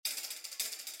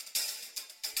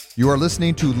You are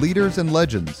listening to Leaders and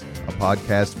Legends, a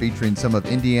podcast featuring some of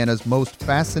Indiana's most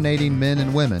fascinating men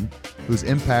and women whose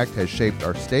impact has shaped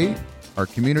our state, our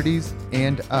communities,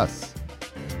 and us.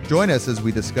 Join us as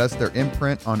we discuss their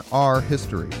imprint on our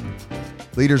history.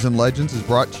 Leaders and Legends is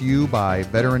brought to you by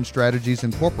Veteran Strategies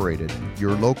Incorporated,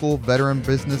 your local veteran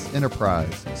business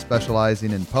enterprise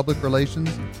specializing in public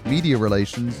relations, media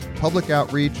relations, public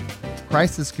outreach,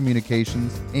 crisis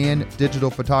communications, and digital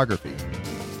photography.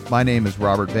 My name is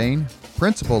Robert Bain,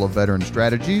 Principal of Veteran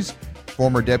Strategies,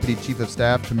 former Deputy Chief of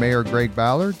Staff to Mayor Greg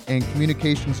Ballard, and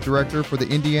Communications Director for the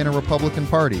Indiana Republican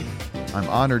Party. I'm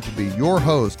honored to be your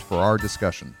host for our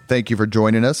discussion. Thank you for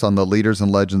joining us on the Leaders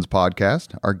and Legends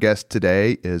podcast. Our guest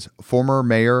today is former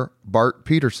Mayor Bart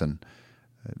Peterson.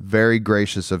 Very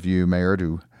gracious of you, Mayor,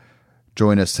 to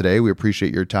join us today. We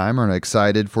appreciate your time and are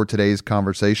excited for today's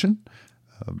conversation.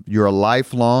 You're a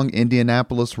lifelong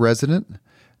Indianapolis resident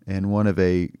and one of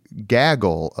a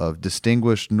gaggle of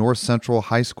distinguished North Central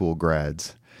High School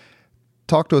grads.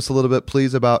 Talk to us a little bit,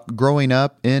 please, about growing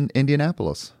up in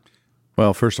Indianapolis.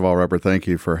 Well, first of all, Robert, thank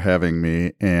you for having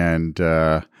me. And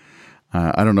I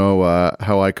don't know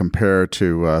how I compare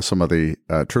to some of the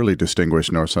truly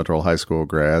distinguished North Central High School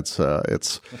grads.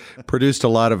 It's produced a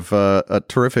lot of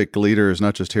terrific leaders,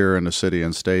 not just here in the city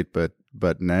and state,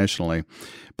 but nationally.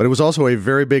 But it was also a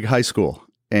very big high school,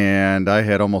 and I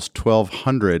had almost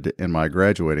 1,200 in my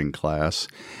graduating class,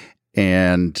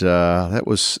 and that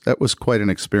was quite an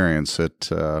experience. It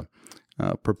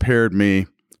prepared me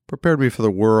for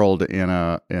the world in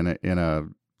a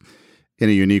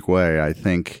unique way. I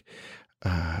think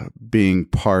being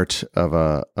part of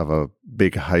a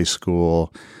big high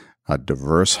school, a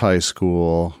diverse high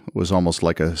school, was almost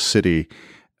like a city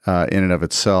in and of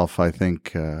itself. I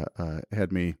think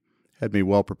had me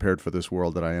well prepared for this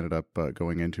world that I ended up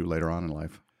going into later on in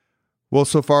life. Well,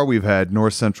 so far we've had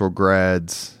North Central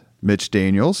grads Mitch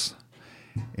Daniels,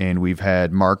 and we've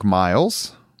had Mark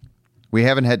Miles. We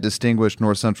haven't had distinguished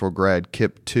North Central grad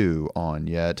Kip 2 on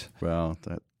yet. Well,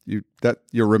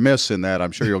 you're remiss in that.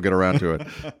 I'm sure you'll get around to it.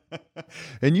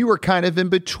 And you were kind of in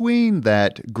between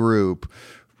that group.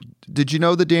 Did you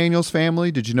know the Daniels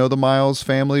family? Did you know the Miles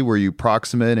family? Were you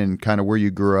proximate and kind of where you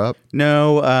grew up?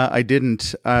 No, I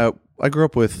didn't. I grew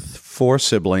up with four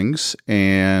siblings,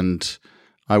 and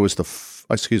I was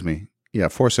four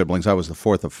siblings. I was the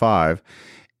fourth of five.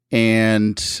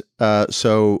 And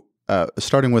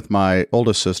starting with my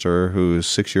oldest sister, who's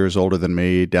 6 years older than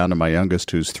me, down to my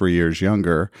youngest, who's 3 years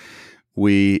younger,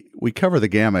 we cover the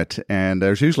gamut. And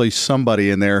there's usually somebody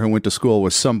in there who went to school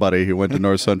with somebody who went to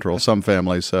North Central, some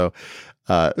families. So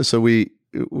we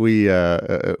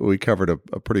covered a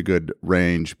pretty good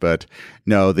range. But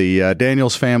no, the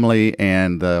Daniels family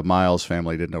and the Miles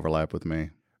family didn't overlap with me.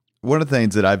 One of the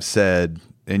things that I've said,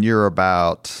 and you're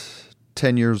about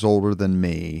 10 years older than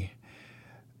me,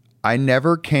 I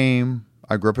grew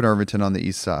up in Irvington on the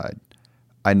east side.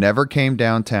 I never came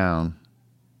downtown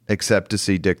except to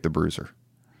see Dick the Bruiser.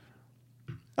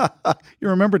 You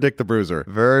remember Dick the Bruiser?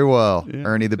 Very well. Yeah.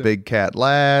 Ernie the Big Cat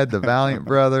Lad, the Valiant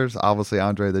Brothers, obviously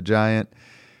Andre the Giant.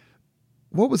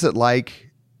 What was it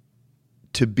like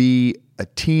to be a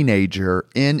teenager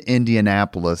in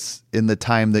Indianapolis in the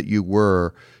time that you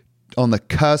were on the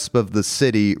cusp of the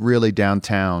city, really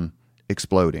downtown,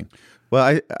 exploding?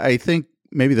 Well, I think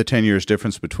maybe the 10 years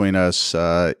difference between us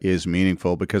is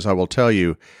meaningful, because I will tell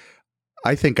you,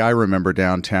 I think I remember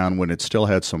downtown when it still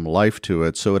had some life to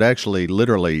it. So it actually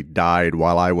literally died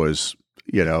while I was,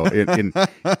 in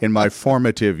my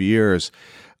formative years.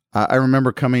 I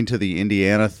remember coming to the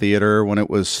Indiana Theater when it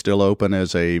was still open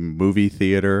as a movie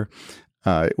theater.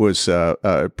 It was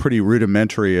pretty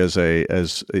rudimentary as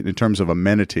in terms of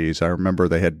amenities. I remember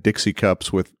they had Dixie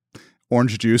cups with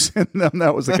orange juice in them.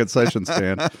 That was the concession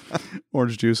stand.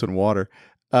 Orange juice and water.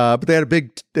 But they had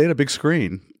a big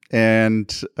screen.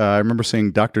 And I remember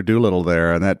seeing Dr. Dolittle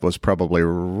there, and that was probably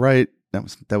right. That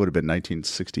would have been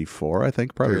 1964, I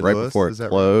think, probably right before it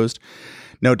closed.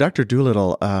 Right? No, Dr.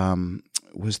 Dolittle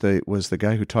was the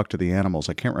guy who talked to the animals.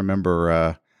 I can't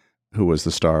remember who was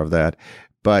the star of that.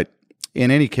 But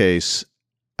in any case,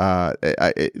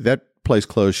 that place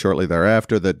closed shortly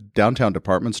thereafter. The downtown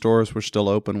department stores were still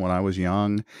open when I was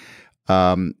young.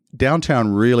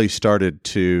 Downtown really started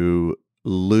to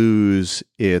lose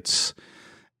its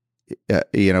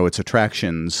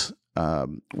attractions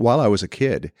while I was a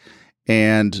kid.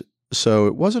 And so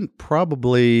it wasn't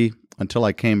probably until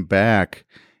I came back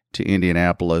to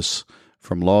Indianapolis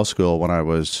from law school when I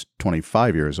was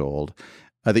 25 years old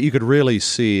that you could really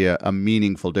see a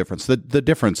meaningful difference.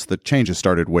 The changes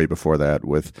started way before that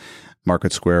with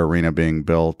Market Square Arena being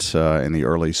built in the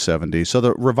early 70s. So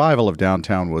the revival of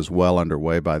downtown was well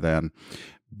underway by then.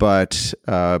 But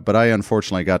I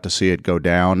unfortunately got to see it go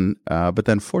down. But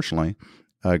then fortunately,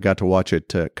 got to watch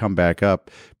it come back up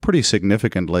pretty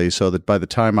significantly. So that by the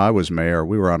time I was mayor,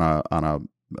 we were on a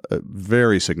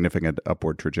very significant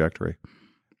upward trajectory.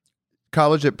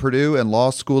 College at Purdue and law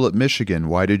school at Michigan.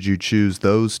 Why did you choose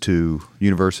those two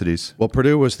universities? Well,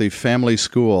 Purdue was the family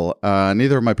school.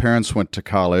 Neither of my parents went to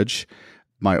college.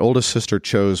 My oldest sister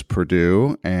chose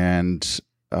Purdue, and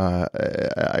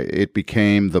it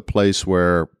became the place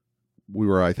where we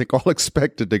were, I think, all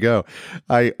expected to go.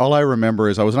 All I remember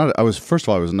is I was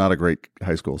not a great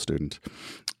high school student,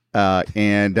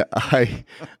 and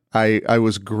I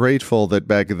was grateful that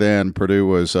back then Purdue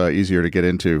was easier to get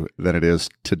into than it is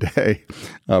today,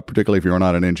 particularly if you were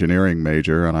not an engineering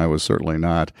major, and I was certainly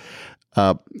not.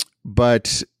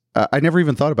 But I never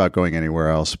even thought about going anywhere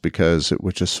else because it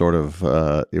was just sort of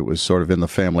in the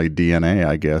family DNA,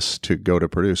 I guess, to go to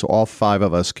Purdue. So all 5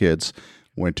 of us kids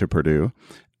went to Purdue.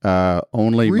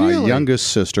 Only Really? my youngest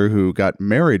sister, who got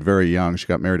married very young, she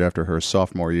got married after her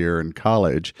sophomore year in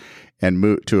college, and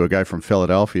moved to a guy from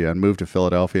Philadelphia, and moved to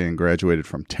Philadelphia and graduated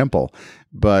from Temple.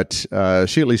 But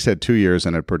she at least had 2 years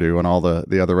in at Purdue, and all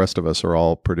the other rest of us are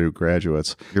all Purdue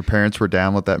graduates. Your parents were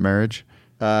down with that marriage?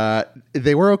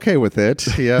 They were okay with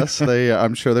it. Yes,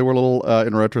 I'm sure they were a little.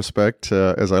 In retrospect,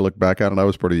 as I look back at it, I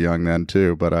was pretty young then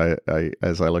too. But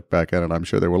as I look back at it, I'm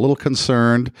sure they were a little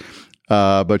concerned.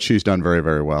 But she's done very,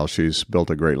 very well. She's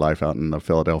built a great life out in the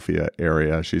Philadelphia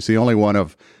area. She's the only one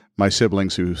of my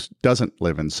siblings who doesn't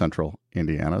live in central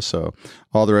Indiana. So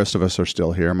all the rest of us are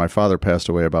still here. My father passed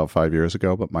away about 5 years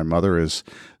ago, but my mother is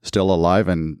still alive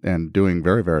and doing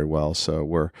very, very well. So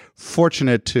we're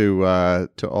fortunate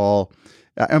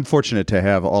I'm fortunate to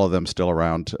have all of them still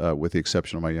around, with the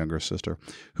exception of my younger sister,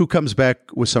 who comes back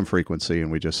with some frequency,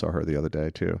 and we just saw her the other day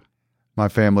too. My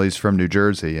family's from New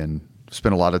Jersey and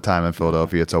spent a lot of time in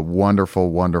Philadelphia. It's a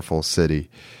wonderful, wonderful city.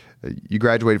 You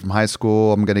graduated from high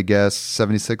school, I'm going to guess,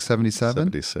 76, 77?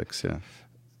 76, yeah.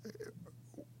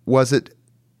 Was it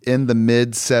in the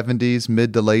mid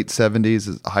to late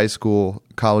 70s, high school,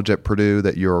 college at Purdue,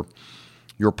 that your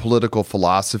political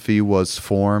philosophy was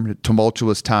formed?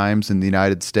 Tumultuous times in the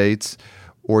United States?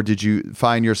 Or did you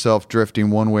find yourself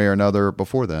drifting one way or another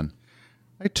before then?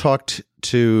 I talked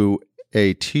to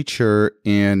a teacher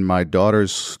in my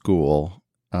daughter's school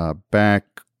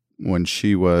back when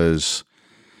she was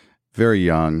very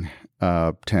young,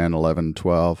 10, 11,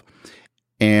 12.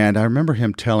 And I remember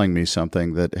him telling me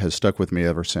something that has stuck with me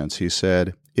ever since. He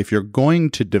said, if you're going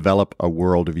to develop a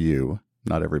worldview,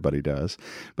 not everybody does,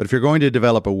 but if you're going to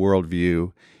develop a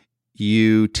worldview,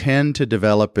 you tend to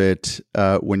develop it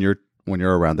when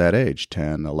you're around that age,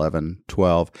 10, 11,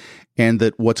 12, and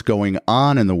that what's going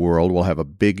on in the world will have a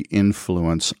big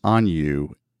influence on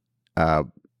you at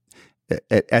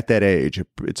that age.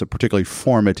 It's a particularly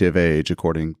formative age,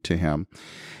 according to him.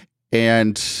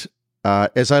 And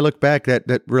as I look back,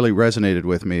 that really resonated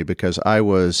with me because I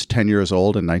was 10 years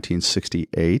old in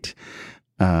 1968,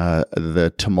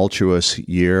 the tumultuous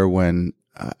year when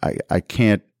I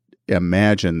can't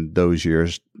imagine those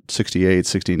years, 68,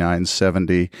 69,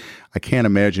 70. I can't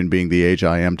imagine being the age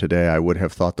I am today. I would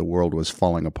have thought the world was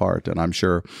falling apart, and I'm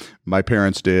sure my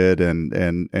parents did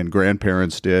and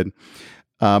grandparents did.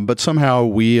 But somehow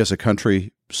we as a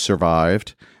country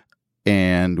survived,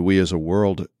 and we as a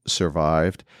world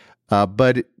survived.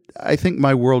 But I think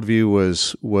my worldview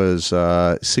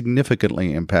was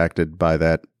significantly impacted by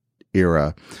that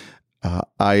era.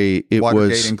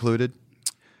 Watergate included?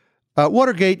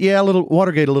 Watergate, yeah,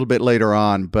 Watergate a little bit later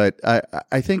on, but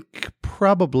I think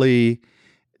probably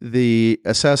the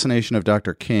assassination of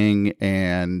Dr. King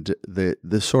and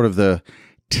the sort of the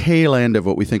tail end of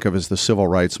what we think of as the civil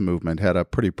rights movement had a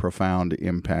pretty profound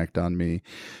impact on me.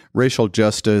 Racial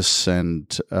justice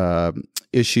and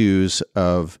issues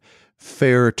of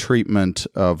fair treatment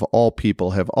of all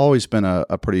people have always been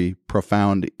a pretty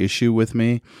profound issue with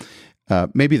me.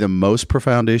 Maybe the most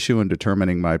profound issue in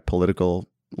determining my political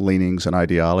leanings and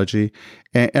ideology,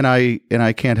 and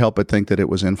I can't help but think that it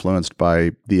was influenced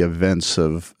by the events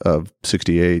of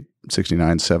 68,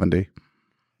 69, 70.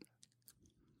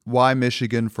 Why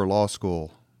Michigan for law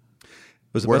school?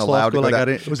 It was the best law school I got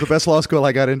in. It was the best law school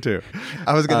I got into.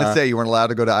 I was going to say you weren't allowed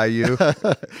to go to IU.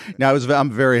 Now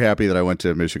I'm very happy that I went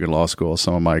to Michigan Law School.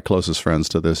 Some of my closest friends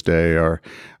to this day are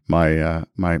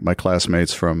my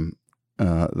classmates from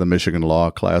the Michigan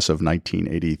Law class of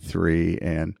 1983,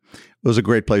 and it was a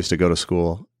great place to go to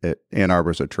school. Ann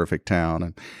Arbor's a terrific town,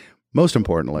 and most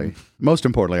importantly,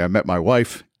 I met my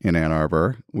wife in Ann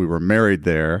Arbor. We were married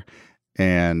there,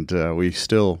 and we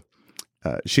still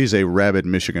she's a rabid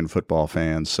Michigan football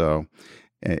fan. So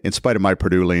in spite of my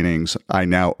Purdue leanings, I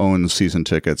now own season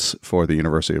tickets for the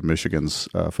University of Michigan's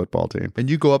football team. And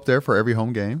you go up there for every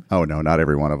home game? Oh, no, not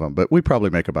every one of them, but we probably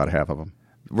make about half of them.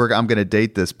 I'm going to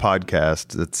date this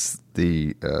podcast. It's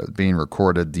the being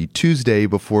recorded the Tuesday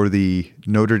before the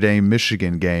Notre Dame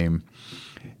Michigan game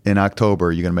in October.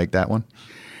 Are you going to make that one?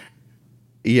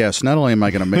 Yes. Not only am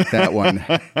I going to make that one,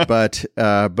 but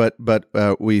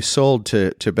we sold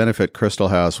to benefit Crystal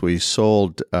House. We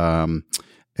sold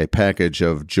a package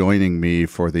of joining me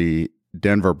for the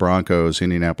Denver Broncos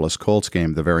Indianapolis Colts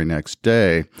game the very next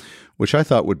day, which I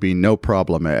thought would be no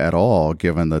problem at all,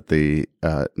 given that the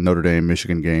Notre Dame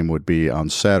Michigan game would be on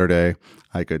Saturday.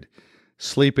 I could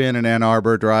sleep in Ann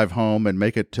Arbor, drive home, and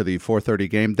make it to the 4:30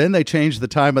 game. Then they changed the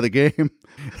time of the game,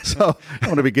 so I'm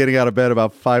going to be getting out of bed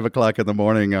about 5 o'clock in the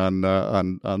morning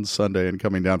on Sunday and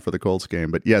coming down for the Colts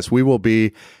game. But yes, we will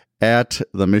be at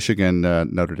the Michigan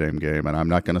Notre Dame game, and I'm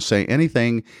not going to say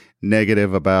anything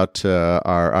negative about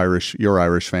your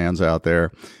Irish fans out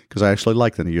there, because I actually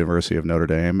like the University of Notre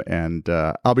Dame, and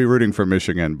I'll be rooting for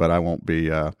Michigan, but I won't be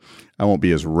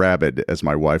as rabid as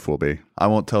my wife will be. I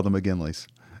won't tell the McGinleys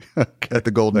at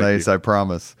the Golden Ace, I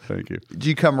promise. Thank you. Did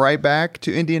you come right back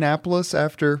to Indianapolis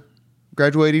after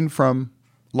graduating from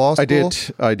law school?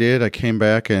 I did. I came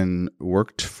back and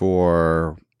worked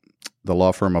for the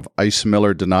law firm of Ice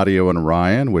Miller, Donadio, and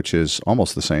Ryan, which is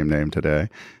almost the same name today,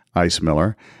 Ice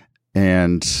Miller.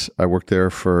 And I worked there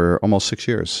for almost 6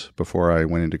 years before I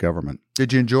went into government.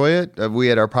 Did you enjoy it? We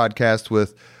had our podcast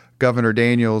with Governor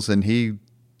Daniels, and he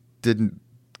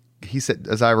said,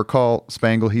 as I recall,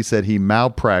 Spangle, he said he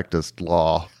malpracticed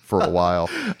law for a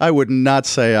while. I would not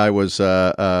say I was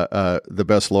the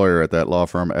best lawyer at that law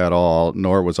firm at all,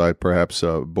 nor was I perhaps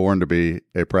born to be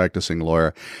a practicing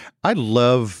lawyer. I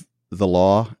love the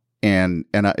law, and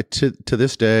to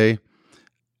this day,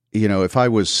 if I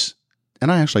was, and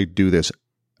I actually do this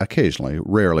occasionally,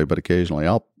 rarely, but occasionally,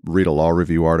 I'll read a law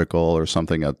review article or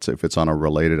something if it's on a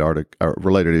related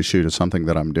issue to something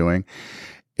that I'm doing,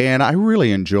 and I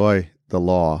really enjoy the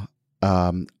law.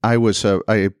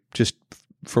 I just,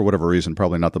 for whatever reason,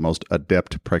 probably not the most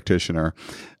adept practitioner,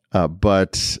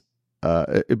 but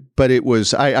it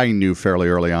was. I knew fairly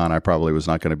early on I probably was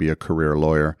not going to be a career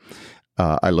lawyer.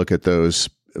 I look at those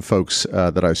folks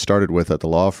that I started with at the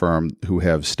law firm who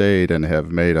have stayed and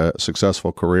have made a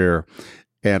successful career,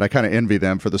 and I kind of envy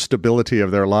them for the stability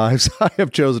of their lives. I have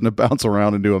chosen to bounce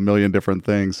around and do a million different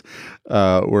things,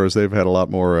 whereas they've had a lot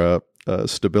more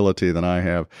stability than I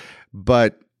have.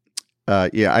 But I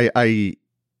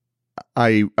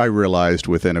realized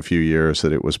within a few years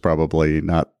that it was probably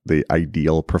not the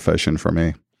ideal profession for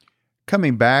me.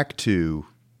 Coming back to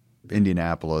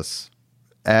Indianapolis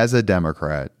as a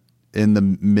Democrat in the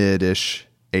mid-ish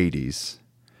 80s,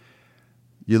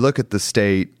 you look at the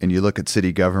state and you look at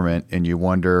city government and you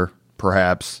wonder,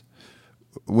 perhaps,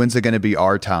 when's it going to be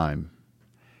our time?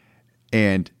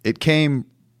 And it came,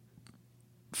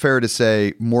 fair to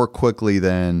say, more quickly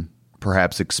than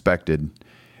perhaps expected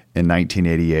in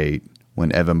 1988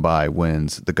 when Evan Bayh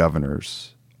wins the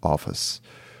governor's office.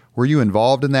 Were you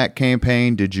involved in that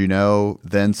campaign? Did you know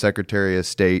then Secretary of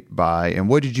State Bayh? And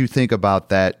what did you think about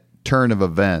that turn of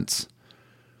events?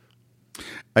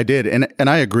 I did, and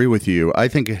I agree with you. I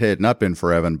think it had not been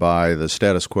for Evan Bayh, the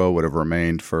status quo would have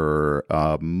remained for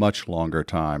a much longer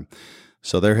time.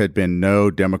 So there had been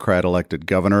no Democrat elected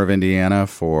governor of Indiana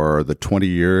for the 20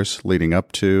 years leading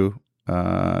up to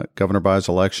Governor Bayh's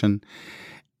election.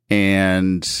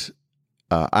 And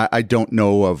I don't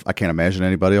know I can't imagine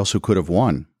anybody else who could have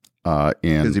won.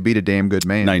 Because he beat a damn good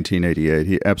man. 1988.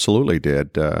 He absolutely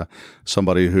did.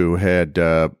 Somebody who had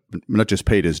not just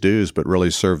paid his dues, but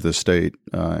really served the state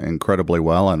incredibly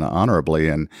well and honorably.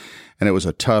 And it was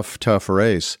a tough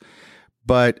race.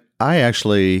 But I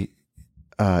actually,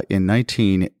 in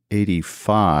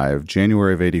 1985,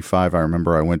 January of 85, I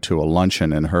remember I went to a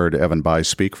luncheon and heard Evan Bayh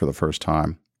speak for the first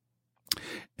time.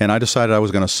 And I decided I was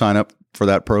going to sign up for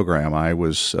that program. I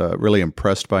was really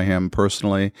impressed by him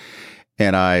personally.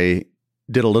 And I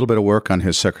did a little bit of work on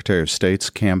his Secretary of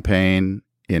State's campaign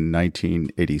in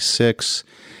 1986.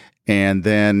 And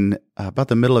then about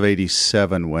the middle of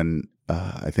 87, when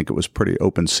I think it was pretty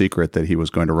open secret that he was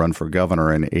going to run for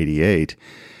governor in 88,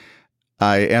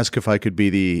 I asked if I could be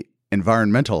the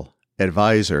environmental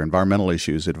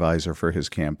issues advisor for his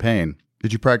campaign.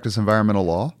 Did you practice environmental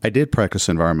law? I did practice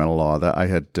environmental law. That I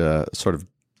had sort of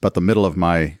about the middle of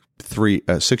my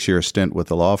 6-year stint with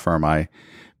the law firm, I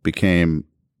became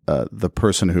the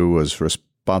person who was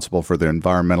responsible for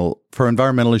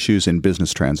environmental issues in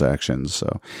business transactions.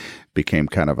 So became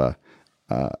kind of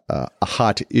a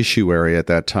hot issue area at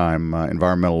that time.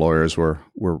 Environmental lawyers were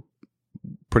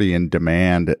pretty in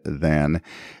demand then,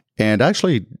 and I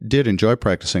actually did enjoy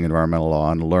practicing environmental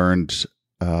law and learned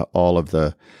all of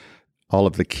the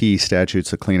key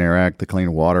statutes: the Clean Air Act, the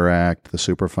Clean Water Act, the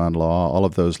Superfund law, all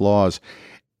of those laws.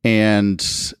 And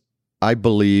I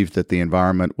believed that the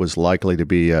environment was likely to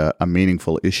be a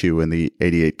meaningful issue in the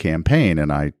 '88 campaign.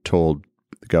 And I told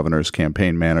the governor's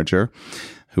campaign manager,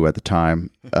 who at the time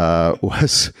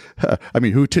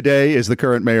who today is the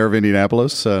current mayor of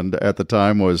Indianapolis, and at the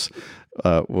time was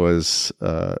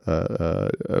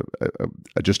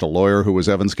just a lawyer who was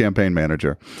Evan's campaign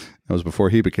manager. That was before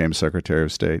he became Secretary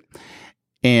of State.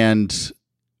 And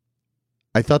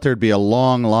I thought there'd be a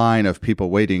long line of people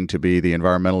waiting to be the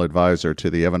environmental advisor to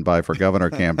the Evan Bayh for Governor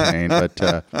campaign.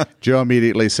 But Joe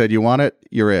immediately said, "You want it?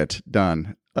 You're it.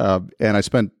 Done." And I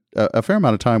spent a fair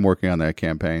amount of time working on that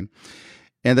campaign.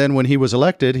 And then when he was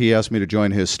elected, he asked me to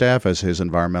join his staff as his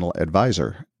environmental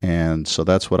advisor. And so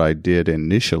that's what I did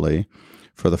initially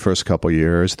for the first couple of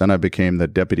years. Then I became the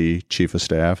deputy chief of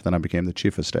staff. Then I became the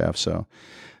chief of staff. So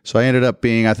I ended up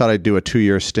I thought I'd do a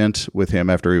 2-year stint with him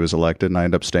after he was elected, and I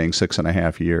ended up staying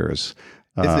 6.5 years,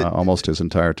 almost his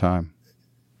entire time.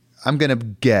 I'm going to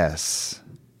guess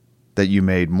that you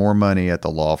made more money at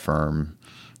the law firm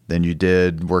than you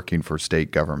did working for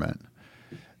state government.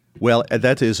 Well,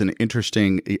 that is an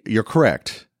interesting – you're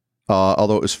correct,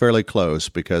 although it was fairly close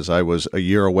because I was a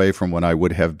year away from when I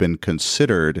would have been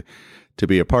considered to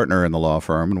be a partner in the law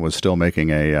firm and was still making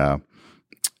a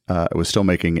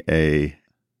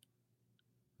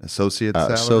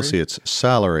associate's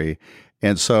salary.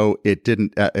 And so it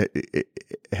didn't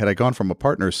had I gone from a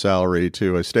partner's salary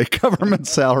to a state government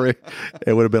salary,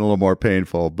 it would have been a little more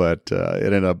painful, but it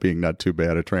ended up being not too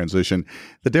bad a transition.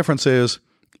 The difference is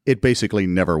it basically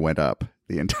never went up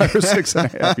the entire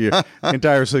 6.5 years.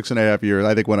 Entire 6.5 years.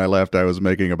 I think when I left, I was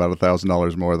making about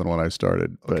 $1,000 more than when I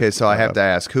started. But, okay, so I have to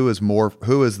ask, who is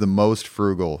the most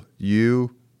frugal?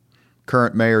 You,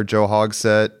 current Mayor Joe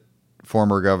Hogsett,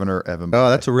 former Governor Evan Bayh? Oh,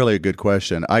 that's a really good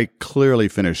question. I clearly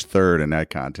finished third in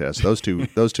that contest. Those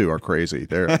two are crazy.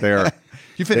 They're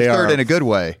you finished third in a good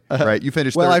way, right? You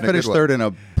finished well. third I finished third in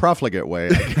a profligate way,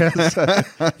 I guess.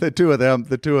 The two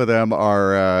of them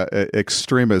are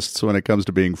extremists when it comes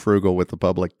to being frugal with the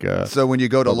public. So when you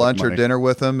go to lunch money. or dinner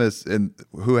with them,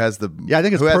 who has the? Yeah, I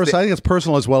think it's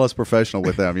personal as well as professional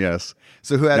with them. Yes.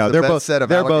 So who has the best set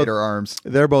of alligator arms?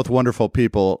 They're both wonderful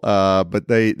people, but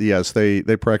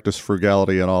they practice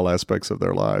frugality in all aspects of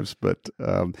their lives. But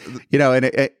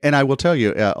and I will tell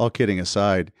you, all kidding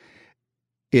aside,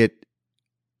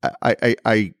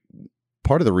 I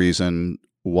part of the reason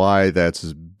why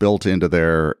that's built into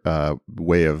their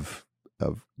way of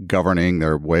governing,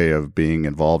 their way of being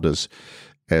involved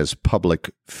as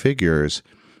public figures.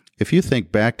 If you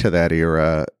think back to that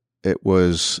era, it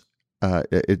was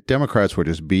Democrats were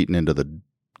just beaten into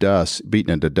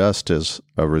dust as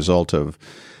a result of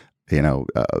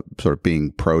sort of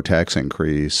being pro-tax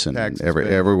increase, and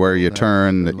everywhere you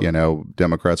turn,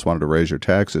 Democrats wanted to raise your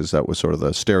taxes. That was sort of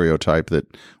the stereotype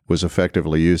that was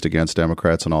effectively used against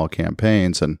Democrats in all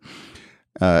campaigns. And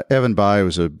Evan Bayh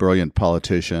was a brilliant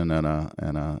politician and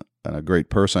a great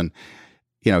person.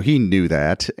 He knew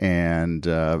that, and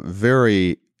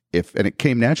and it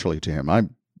came naturally to him.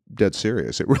 I'm dead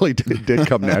serious. It really did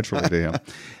come naturally to him.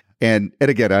 And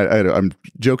again, I'm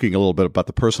joking a little bit about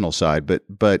the personal side,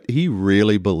 but he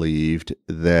really believed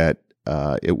that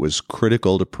it was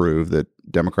critical to prove that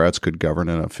Democrats could govern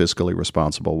in a fiscally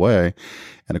responsible way.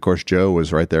 And of course, Joe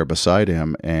was right there beside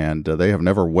him, and they have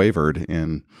never wavered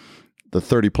in the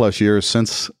 30 plus years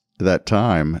since that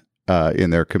time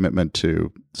in their commitment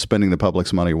to spending the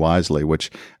public's money wisely, which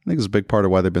I think is a big part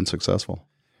of why they've been successful.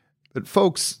 But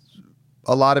folks,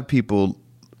 a lot of people,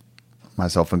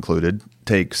 myself included,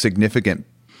 take significant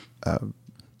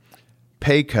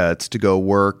pay cuts to go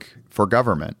work for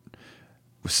government,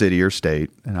 city or state,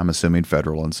 and I'm assuming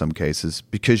federal in some cases,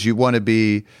 because you want to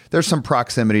be, there's some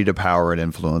proximity to power and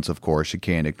influence, of course, you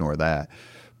can't ignore that.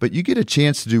 But you get a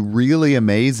chance to do really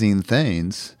amazing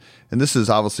things. And this is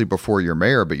obviously before you're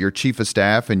mayor, but you're chief of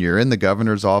staff and you're in the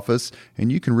governor's office,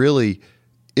 and you can really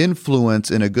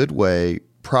influence in a good way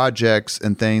projects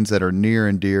and things that are near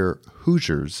and dear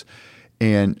Hoosiers.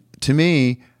 And to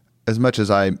me, as much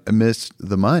as I missed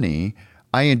the money,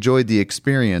 I enjoyed the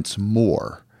experience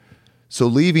more. So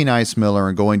leaving Ice Miller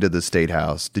and going to the State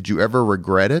House, did you ever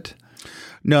regret it?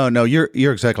 No, you're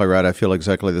exactly right. I feel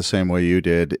exactly the same way you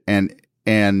did. And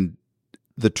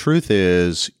the truth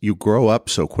is, you grow up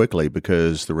so quickly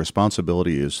because the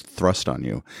responsibility is thrust on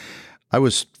you. I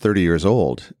was 30 years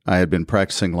old. I had been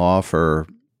practicing law for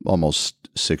almost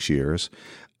 6 years.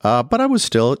 But I was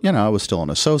still, I was still an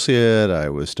associate. I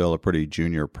was still a pretty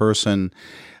junior person.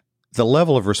 The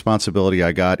level of responsibility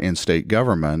I got in state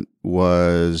government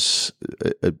was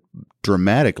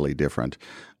dramatically different.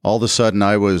 All of a sudden,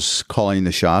 I was calling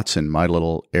the shots in my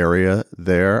little area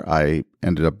there. I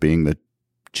ended up being the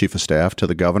chief of staff to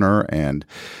the governor, and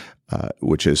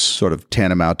which is sort of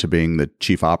tantamount to being the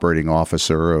chief operating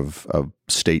officer of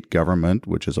state government,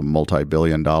 which is a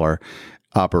multi-billion-dollar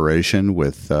operation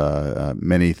with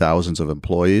many thousands of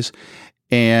employees.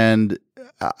 And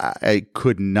I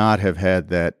could not have had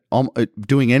that.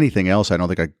 Doing anything else, I don't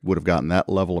think I would have gotten that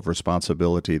level of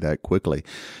responsibility that quickly.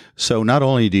 So not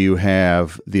only do you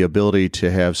have the ability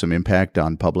to have some impact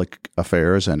on public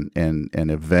affairs and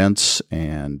events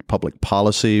and public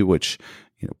policy, which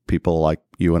people like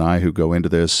you and I who go into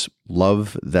this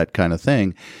love that kind of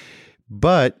thing,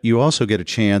 but you also get a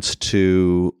chance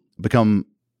to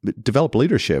develop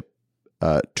leadership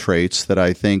traits that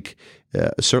I think,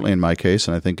 certainly in my case,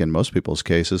 and I think in most people's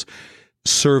cases,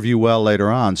 serve you well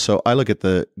later on. So I look at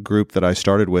the group that I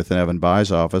started with in Evan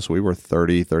Bayh's office. We were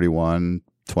 30, 31,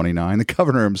 29. The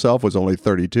governor himself was only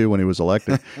 32 when he was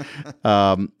elected.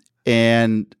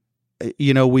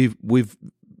 We've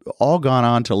all gone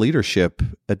on to leadership,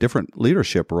 different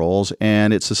leadership roles,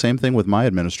 and it's the same thing with my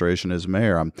administration as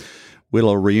mayor. We had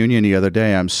a reunion the other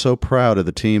day. I'm so proud of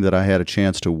the team that I had a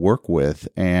chance to work with,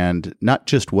 and not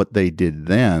just what they did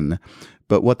then,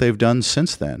 but what they've done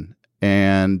since then.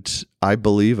 And I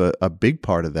believe a big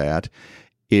part of that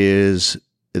is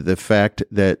the fact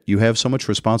that you have so much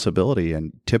responsibility,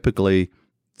 and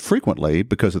frequently,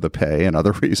 because of the pay and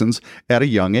other reasons, at a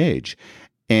young age.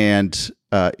 And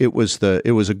it was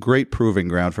a great proving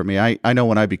ground for me. I know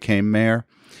when I became mayor,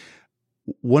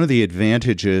 one of the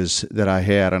advantages that I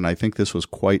had, and I think this was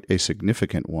quite a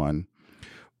significant one,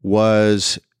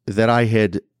 was that I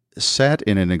had sat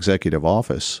in an executive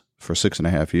office for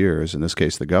 6.5 years, in this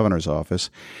case, the governor's office,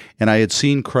 and I had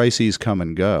seen crises come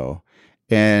and go.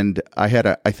 And I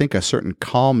had, I think, a certain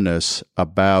calmness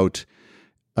about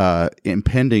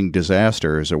impending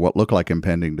disasters, or what looked like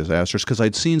impending disasters, because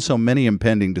I'd seen so many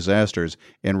impending disasters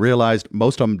and realized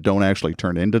most of them don't actually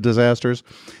turn into disasters.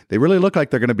 They really look like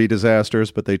they're going to be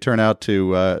disasters, but they turn out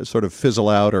to sort of fizzle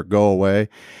out or go away.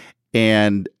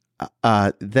 And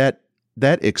that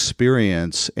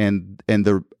experience and then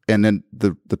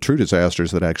the true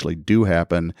disasters that actually do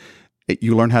happen,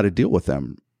 you learn how to deal with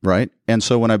them, right? And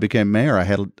so when I became mayor, I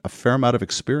had a fair amount of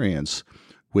experience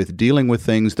with dealing with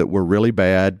things that were really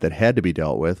bad that had to be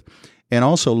dealt with, and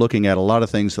also looking at a lot of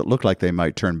things that looked like they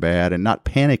might turn bad and not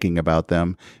panicking about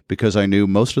them, because I knew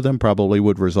most of them probably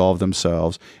would resolve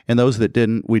themselves, and those that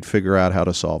didn't, we'd figure out how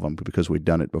to solve them because we'd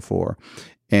done it before.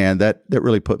 And that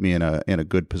really put me in a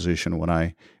good position when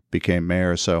I became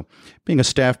mayor. So being a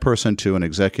staff person to an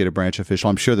executive branch official,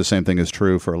 I'm sure the same thing is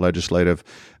true for legislative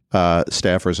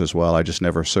staffers as well. I just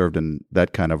never served in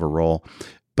that kind of a role.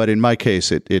 But in my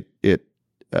case,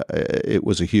 it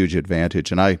was a huge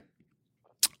advantage. And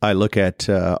I look at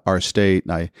our state,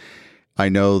 and I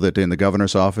know that in the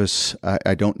governor's office,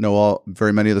 I don't know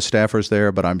very many of the staffers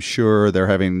there, but I'm sure they're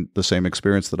having the same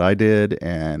experience that I did.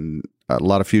 And a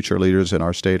lot of future leaders in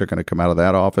our state are going to come out of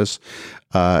that office.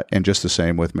 And just the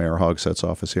same with Mayor Hogsett's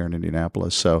office here in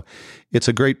Indianapolis. So it's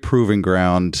a great proving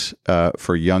ground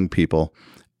for young people.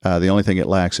 The only thing it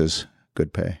lacks is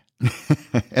good pay.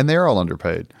 And they're all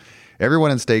underpaid.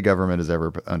 Everyone in state government is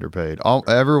ever underpaid.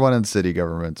 Everyone in city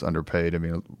government's underpaid. I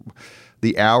mean,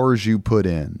 the hours you put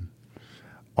in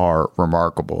are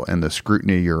remarkable, and the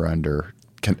scrutiny you're under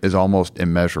is almost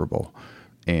immeasurable.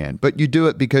 But you do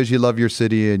it because you love your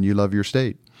city and you love your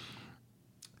state.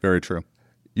 Very true.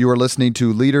 You are listening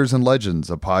to Leaders and Legends,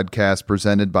 a podcast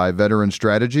presented by Veteran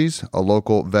Strategies, a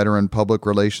local veteran public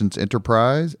relations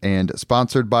enterprise, and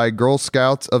sponsored by Girl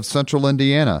Scouts of Central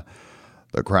Indiana,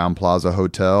 the Crowne Plaza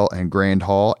Hotel and Grand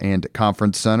Hall and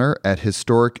Conference Center at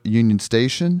historic Union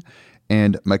Station,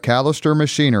 and McAllister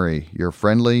Machinery, your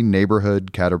friendly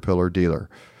neighborhood Caterpillar dealer.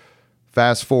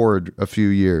 Fast forward a few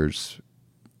years.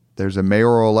 There's a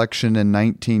mayoral election in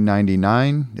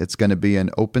 1999. It's going to be an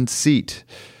open seat.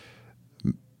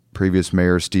 Previous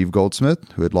Mayor Steve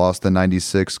Goldsmith, who had lost the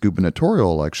 96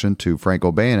 gubernatorial election to Frank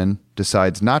O'Bannon,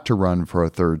 decides not to run for a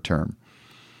third term.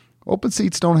 Open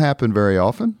seats don't happen very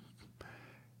often.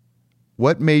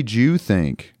 What made you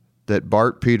think that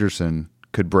Bart Peterson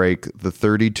could break the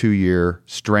 32-year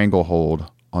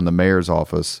stranglehold on the mayor's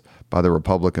office by the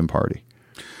Republican Party?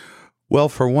 Well,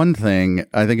 for one thing,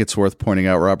 I think it's worth pointing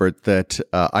out, Robert, that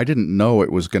I didn't know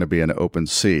it was going to be an open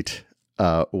seat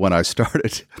when I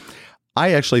started.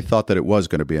 I actually thought that it was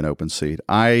going to be an open seat.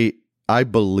 I I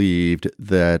believed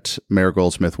that Mayor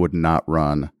Goldsmith would not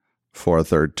run for a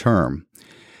third term.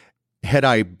 Had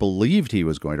I believed he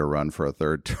was going to run for a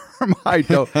third term, I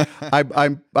think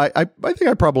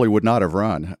I probably would not have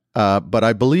run. But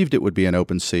I believed it would be an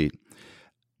open seat.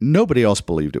 Nobody else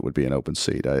believed it would be an open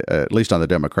seat, at least on the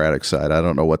Democratic side. I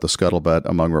don't know what the scuttlebutt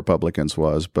among Republicans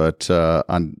was, but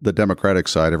on the Democratic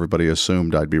side, everybody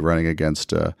assumed I'd be running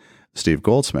against Steve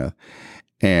Goldsmith,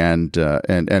 and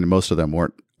most of them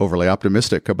weren't overly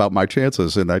optimistic about my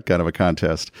chances in that kind of a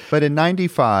contest. But in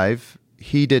 95,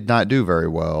 he did not do very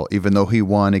well, even though he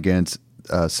won against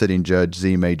sitting Judge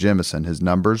Z. May Jemison. His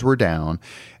numbers were down,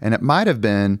 and it might have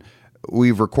been.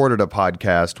 We've recorded a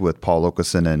podcast with Paul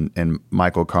Okeson and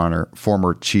Michael Connor,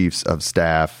 former chiefs of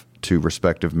staff to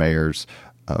respective mayors,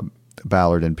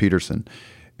 Ballard and Peterson.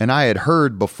 And I had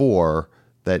heard before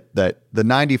that the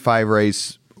 95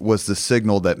 race was the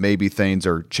signal that maybe things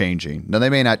are changing. Now,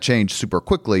 they may not change super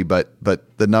quickly, but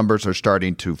the numbers are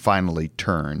starting to finally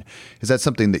turn. Is that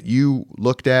something that you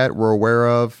looked at, were aware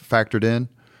of, factored in?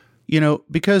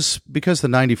 Because the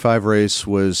 95 race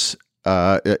was...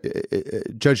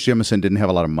 Judge Jemison didn't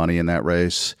have a lot of money in that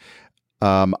race.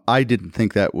 I didn't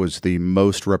think that was the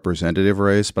most representative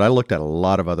race, but I looked at a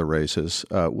lot of other races.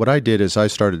 What I did is I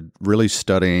started really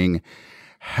studying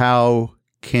how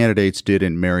candidates did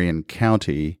in Marion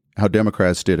County, how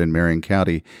Democrats did in Marion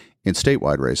County in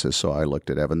statewide races. So I looked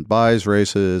at Evan Bayh's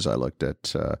races. I looked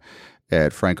at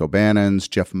Frank O'Bannon's,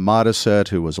 Jeff Modisett,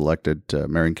 who was elected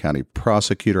Marion County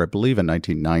prosecutor, I believe, in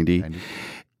 1990.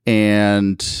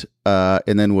 And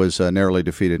then was narrowly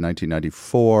defeated in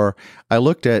 1994. I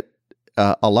looked at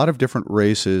a lot of different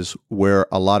races where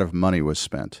a lot of money was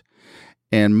spent.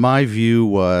 And my view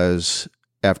was,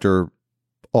 after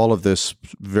all of this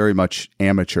very much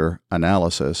amateur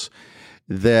analysis,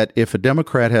 that if a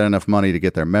Democrat had enough money to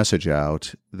get their message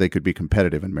out, they could be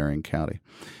competitive in Marion County.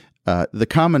 The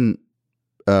common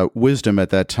wisdom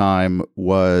at that time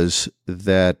was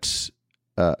that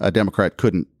a Democrat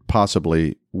couldn't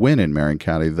possibly win in Marion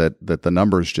County, that the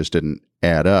numbers just didn't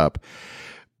add up.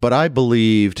 But I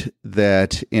believed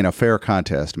that in a fair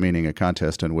contest, meaning a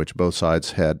contest in which both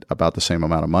sides had about the same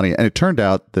amount of money, and it turned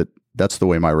out that that's the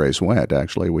way my race went,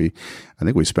 actually. I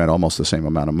think we spent almost the same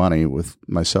amount of money with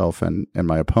myself and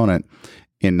my opponent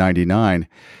in 99.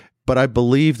 But I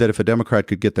believed that if a Democrat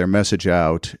could get their message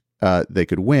out, they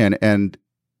could win. And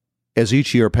as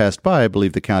each year passed by, I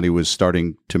believe the county was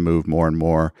starting to move more and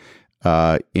more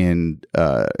a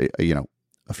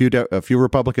few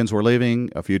Republicans were leaving,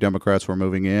 a few Democrats were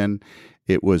moving in.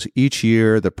 It was each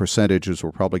year the percentages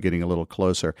were probably getting a little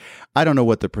closer. I don't know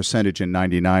what the percentage in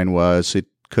 99 was. It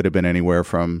could have been anywhere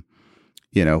from,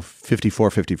 54,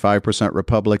 55%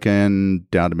 Republican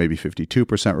down to maybe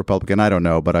 52% Republican. I don't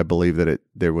know, but I believe that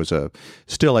there was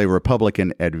still a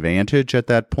Republican advantage at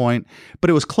that point. But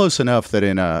it was close enough that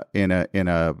in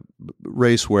a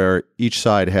race where each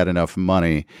side had enough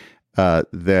money,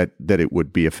 that it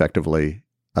would be effectively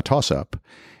a toss-up.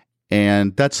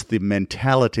 And that's the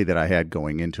mentality that I had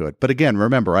going into it. But again,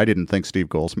 remember, I didn't think Steve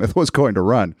Goldsmith was going to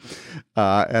run.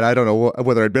 And I don't know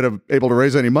whether I'd been able to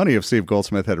raise any money if Steve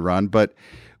Goldsmith had run. But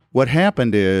what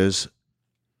happened is,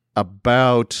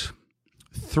 about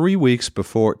 2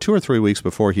 or 3 weeks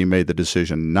before he made the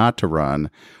decision not to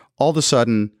run, all of a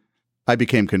sudden, I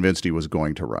became convinced he was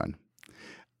going to run.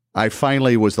 I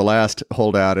finally was the last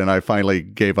holdout, and I finally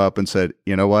gave up and said,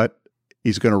 you know what?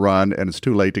 He's going to run, and it's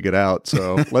too late to get out.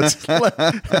 So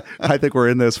I think we're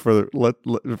in this for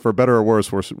better or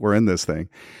worse. We're in this thing.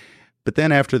 But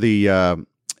then after the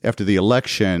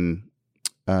election,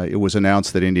 it was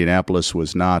announced that Indianapolis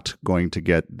was not going to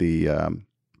get the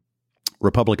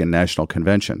Republican National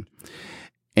Convention.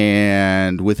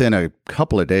 And within a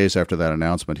couple of days after that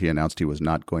announcement, he announced he was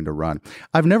not going to run.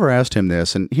 I've never asked him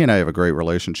this, and he and I have a great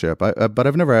relationship. But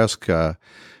I've never asked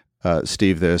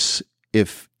Steve this.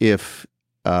 If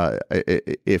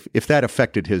that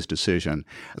affected his decision,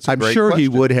 I'm sure question. He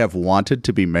would have wanted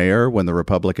to be mayor when the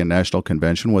Republican National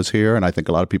Convention was here, and I think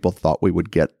a lot of people thought we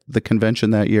would get the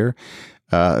convention that year.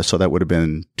 So that would have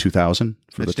been 2000.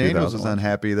 Mitch Daniels was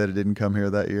unhappy that it didn't come here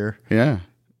that year. Yeah.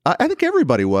 I think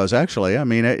everybody was, actually. I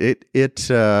mean, it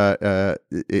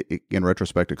in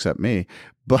retrospect, except me.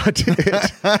 But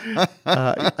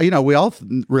we all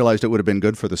realized it would have been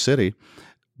good for the city.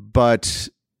 But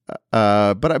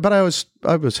I was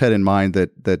had in mind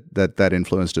that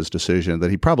influenced his decision,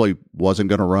 that he probably wasn't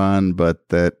going to run, but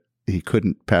that he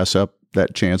couldn't pass up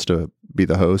that chance to be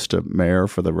the host, mayor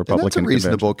for the Republican Convention. That's a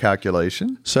reasonable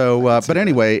calculation. So, but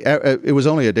anyway, it was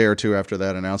only a day or two after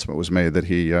that announcement was made that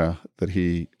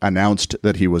he announced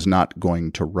that he was not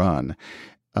going to run.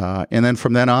 And then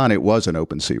from then on, it was an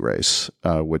open seat race,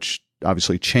 which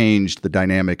obviously changed the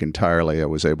dynamic entirely. I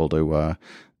was able to,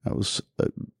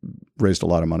 raised a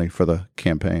lot of money for the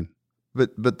campaign.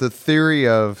 But the theory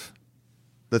of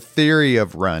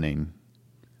running,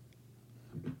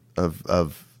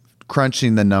 of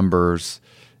crunching the numbers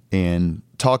and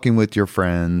talking with your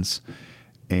friends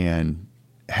and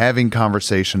having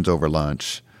conversations over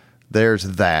lunch, there's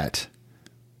that.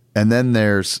 And then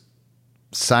there's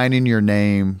signing your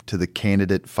name to the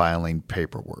candidate filing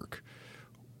paperwork.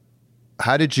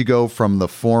 How did you go from the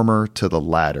former to the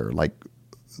latter? Like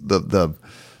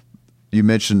you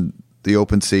mentioned the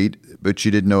open seat, but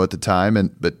you didn't know at the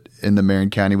time, but in the Marion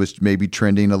County was maybe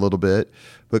trending a little bit.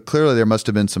 But clearly there must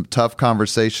have been some tough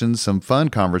conversations, some fun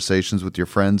conversations with your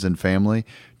friends and family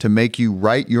to make you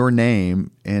write your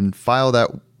name and file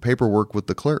that paperwork with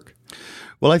the clerk.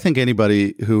 Well, I think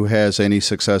anybody who has any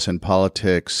success in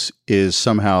politics is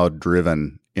somehow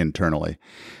driven internally.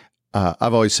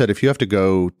 I've always said if you have to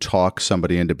go talk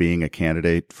somebody into being a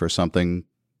candidate for something,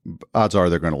 odds are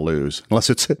they're going to lose, unless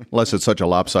it's such a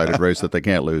lopsided race that they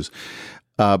can't lose.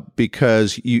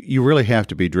 Because you really have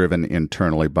to be driven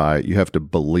internally by it. You have to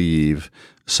believe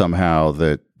somehow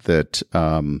that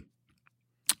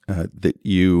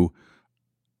you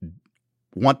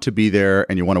want to be there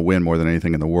and you want to win more than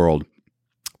anything in the world,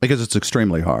 because it's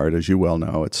extremely hard, as you well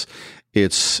know.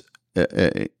 It's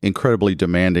incredibly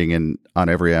demanding on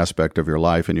every aspect of your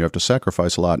life, and you have to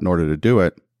sacrifice a lot in order to do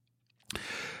it.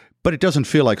 But it doesn't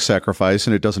feel like sacrifice,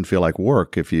 and it doesn't feel like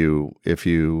work if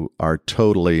you are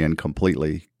totally and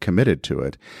completely committed to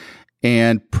it.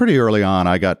 And pretty early on,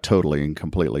 I got totally and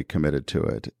completely committed to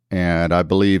it. And I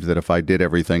believed that if I did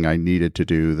everything I needed to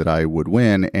do, that I would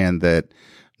win, and that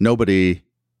nobody,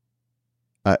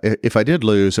 if I did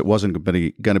lose, it wasn't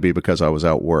going to be because I was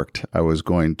outworked. I was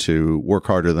going to work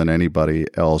harder than anybody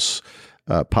else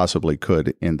possibly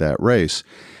could in that race.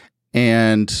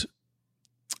 And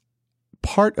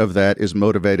part of that is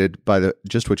motivated by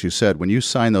just what you said. When you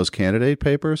sign those candidate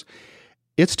papers,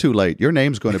 it's too late. Your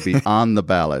name's going to be on the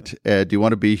ballot. Do you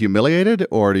want to be humiliated,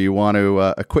 or do you want to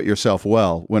acquit yourself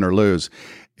well, win or lose?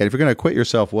 And if you're going to acquit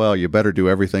yourself well, you better do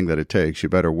everything that it takes. You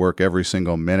better work every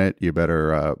single minute. You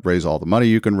better raise all the money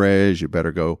you can raise. You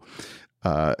better go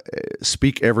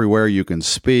speak everywhere you can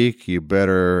speak. You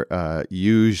better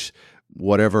use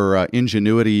whatever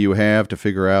ingenuity you have to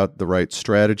figure out the right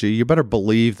strategy. You better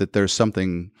believe that there's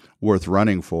something worth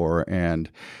running for. And,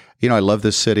 I love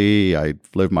this city. I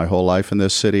lived my whole life in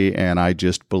this city, and I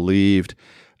just believed,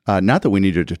 not that we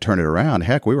needed to turn it around.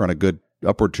 Heck, we were on a good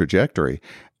upward trajectory.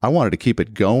 I wanted to keep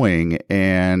it going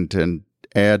and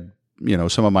add,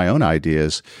 some of my own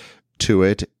ideas to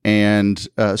it. And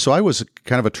so I was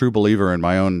kind of a true believer in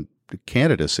my own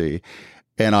candidacy.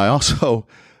 And I also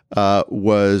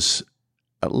was,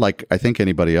 like I think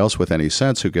anybody else with any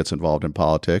sense who gets involved in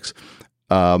politics,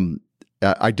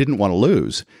 I didn't want to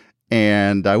lose,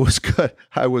 and I was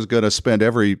going to spend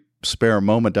every spare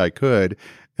moment I could,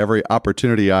 every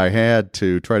opportunity I had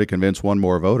to try to convince one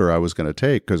more voter I was going to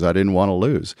take, because I didn't want to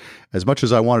lose. As much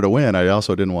as I wanted to win, I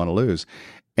also didn't want to lose.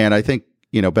 And I think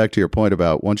back to your point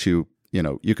about once you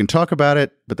can talk about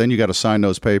it, but then you got to sign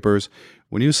those papers.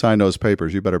 When you sign those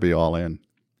papers, you better be all in.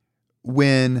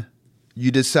 When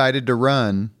you decided to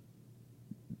run,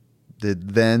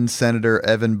 did then Senator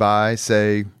Evan Bayh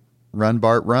say, "Run,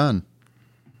 Bart, run"?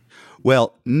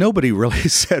 Well, nobody really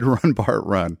said "Run, Bart,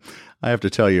 run." I have to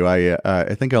tell you,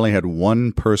 I think I only had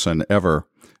one person ever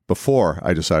before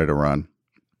I decided to run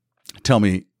tell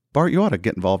me, "Bart, you ought to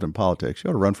get involved in politics. You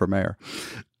ought to run for mayor."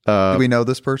 Do we know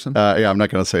this person? Yeah, I'm not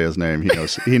going to say his name.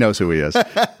 He knows who he is.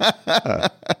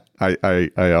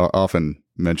 I often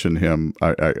mention him.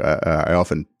 I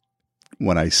often,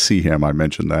 when I see him, I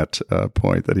mention that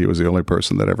point, that he was the only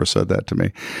person that ever said that to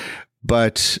me.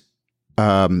 But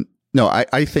no,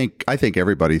 I think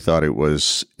everybody thought it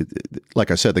was, like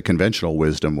I said, the conventional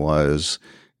wisdom was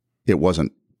it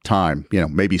wasn't time.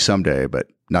 Maybe someday, but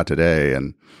not today.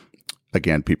 And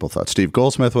again, people thought Steve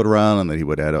Goldsmith would run and that he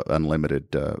would add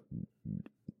unlimited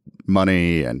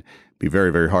money and be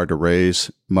very, very hard to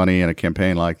raise money in a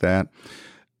campaign like that.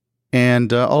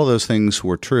 And all of those things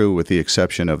were true, with the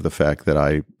exception of the fact that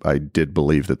I did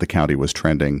believe that the county was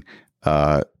trending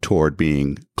toward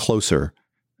being closer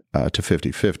to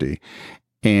 50-50.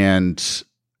 And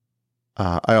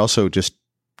I also just,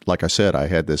 like I said, I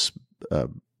had this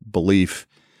belief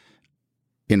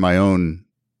in my own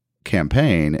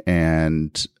campaign,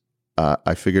 and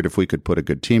I figured if we could put a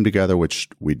good team together, which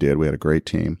we did, we had a great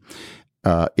team,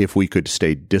 if we could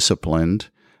stay disciplined,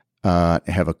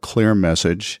 have a clear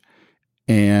message,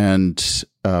 and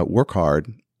work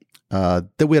hard,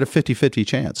 that we had a 50-50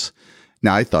 chance.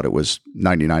 Now, I thought it was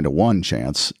 99-1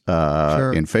 chance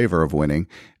in favor of winning,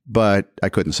 but I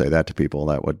couldn't say that to people.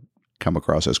 That would come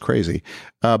across as crazy.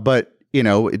 But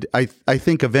I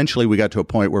think eventually we got to a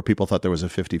point where people thought there was a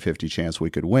 50-50 chance we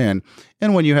could win.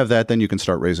 And when you have that, then you can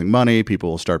start raising money. People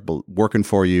will start working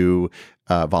for you,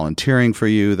 volunteering for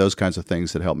you, those kinds of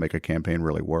things that help make a campaign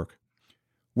really work.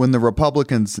 When the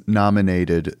Republicans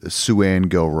nominated Sue Ann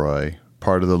Gilroy,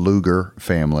 part of the Lugar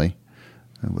family,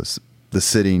 it was the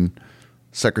sitting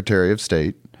Secretary of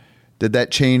State, did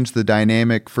that change the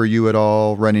dynamic for you at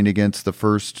all, running against the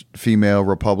first female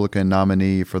Republican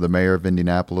nominee for the mayor of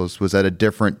Indianapolis? Was that a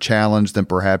different challenge than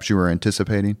perhaps you were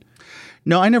anticipating?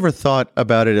 No, I never thought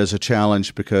about it as a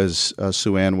challenge because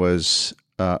Sue Ann was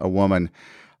a woman.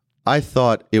 I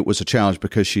thought it was a challenge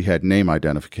because she had name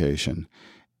identification.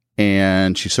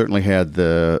 And she certainly had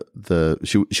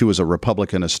she was a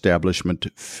Republican establishment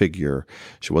figure.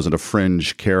 She wasn't a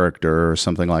fringe character or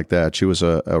something like that. She was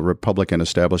a Republican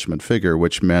establishment figure,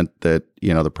 which meant that,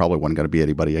 there probably wasn't going to be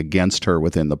anybody against her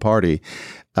within the party.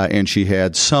 And she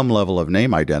had some level of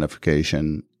name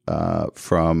identification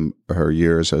from her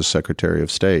years as Secretary of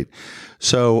State.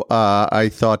 So I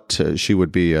thought she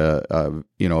would be a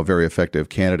very effective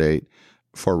candidate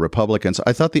for Republicans.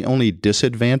 I thought the only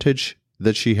disadvantage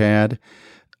that she had,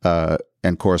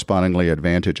 and correspondingly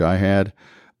advantage I had,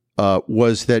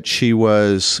 was that she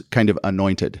was kind of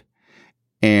anointed.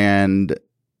 And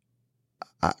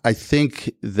I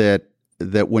think that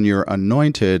when you're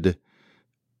anointed,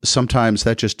 sometimes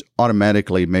that just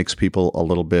automatically makes people a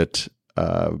little bit,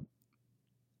 some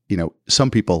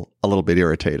people a little bit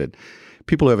irritated.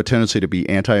 People who have a tendency to be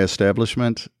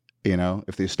anti-establishment,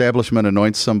 if the establishment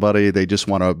anoints somebody, they just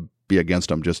want to be against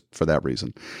them just for that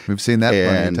reason. We've seen that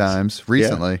plenty of times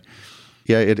recently.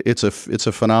 Yeah, it's a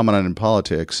phenomenon in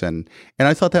politics, and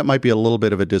I thought that might be a little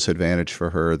bit of a disadvantage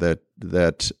for her. And that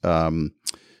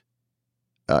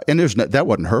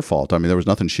wasn't her fault. I mean, there was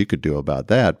nothing she could do about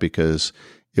that because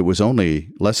it was only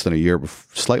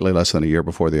slightly less than a year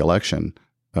before the election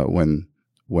when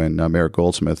Mayor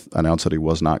Goldsmith announced that he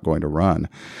was not going to run.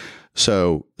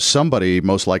 So somebody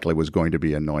most likely was going to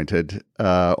be anointed,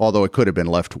 although it could have been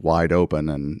left wide open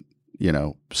and,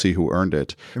 see who earned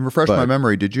it. And refresh my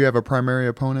memory, did you have a primary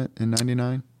opponent in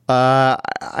 99?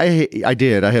 I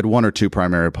did. I had one or two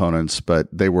primary opponents, but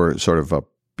they were sort of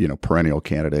perennial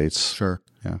candidates. Sure.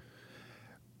 Yeah.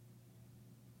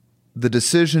 The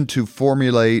decision to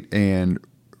formulate and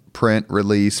print,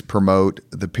 release, promote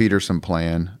the Peterson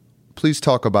Plan, please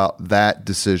talk about that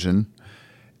decision.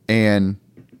 And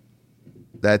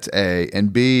that's A.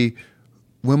 And B,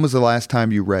 when was the last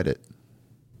time you read it?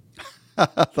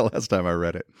 The last time I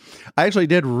read it. I actually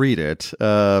did read it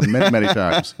many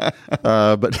times,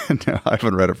 but no, I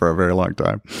haven't read it for a very long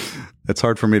time. It's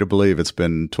hard for me to believe it's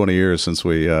been 20 years since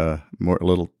we,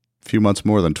 few months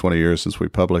more than 20 years since we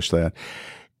published that.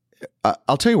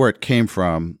 I'll tell you where it came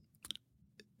from.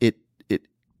 It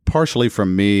partially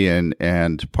from me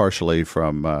and partially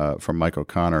from Mike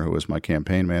O'Connor, who was my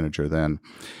campaign manager then.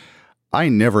 I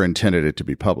never intended it to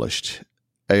be published.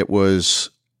 It was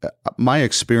my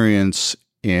experience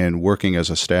in working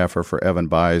as a staffer for Evan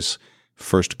Bayh's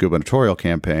first gubernatorial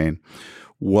campaign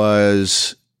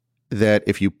was that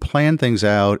if you plan things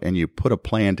out and you put a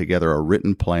plan together, a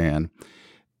written plan,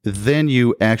 then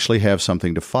you actually have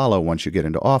something to follow once you get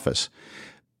into office.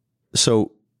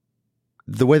 So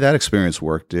the way that experience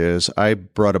worked is I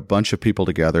brought a bunch of people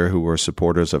together who were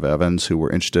supporters of Evans, who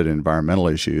were interested in environmental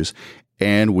issues,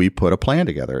 and we put a plan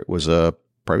together. It was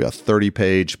probably a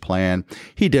 30-page plan.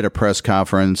 He did a press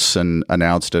conference and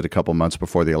announced it a couple months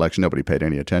before the election. Nobody paid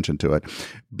any attention to it.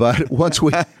 But once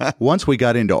he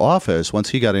got into office,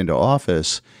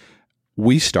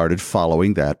 we started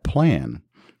following that plan.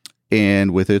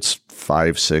 And with its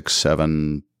 5, 6,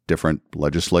 7 different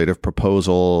legislative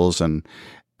proposals and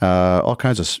all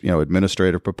kinds of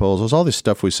administrative proposals, all this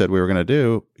stuff we said we were going to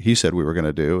do, he said we were going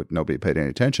to do, nobody paid any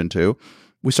attention to,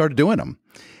 we started doing them.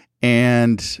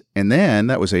 And then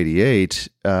that was 88.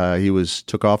 He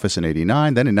took office in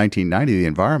 89. Then in 1990, the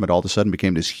environment all of a sudden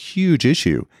became this huge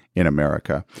issue in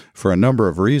America for a number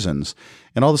of reasons.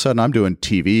 And all of a sudden I'm doing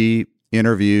TV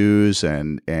interviews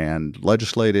and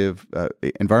legislative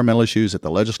environmental issues at the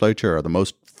legislature are the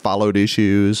most followed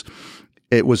issues.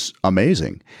 It was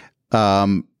amazing.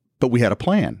 But we had a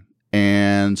plan.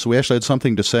 And so we actually had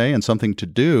something to say and something to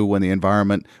do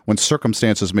when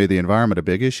circumstances made the environment a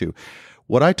big issue.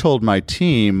 What I told my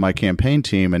campaign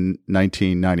team in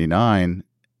 1999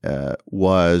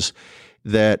 was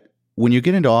that when you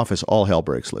get into office, all hell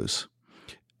breaks loose.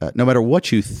 no matter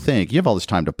what you think, you have all this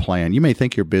time to plan. You may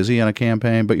think you're busy in a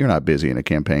campaign, but you're not busy in a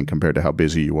campaign compared to how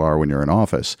busy you are when you're in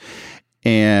office.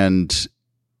 And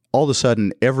all of a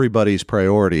sudden, everybody's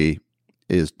priority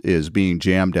is being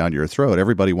jammed down your throat.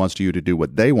 Everybody wants you to do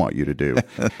what they want you to do.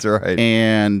 That's right.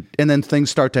 And then things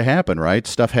start to happen, right?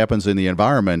 Stuff happens in the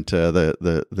environment,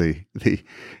 the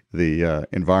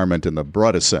environment in the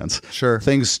broadest sense. Sure.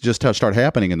 Things just start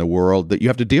happening in the world that you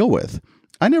have to deal with.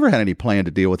 I never had any plan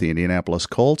to deal with the Indianapolis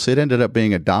Colts. It ended up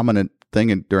being a dominant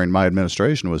thing during my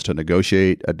administration was to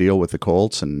negotiate a deal with the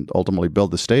Colts and ultimately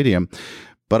build the stadium.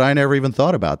 But I never even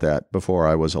thought about that before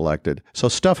I was elected. So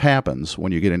stuff happens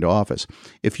when you get into office.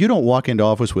 If you don't walk into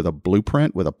office with a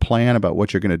blueprint, with a plan about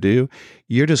what you're going to do,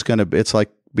 you're just going to,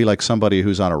 be like somebody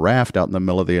who's on a raft out in the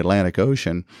middle of the Atlantic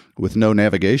Ocean with no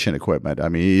navigation equipment. I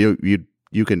mean,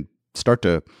 you can start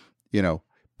to,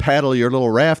 paddle your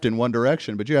little raft in one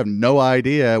direction, but you have no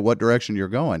idea what direction you're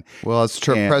going. Well, as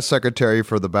press secretary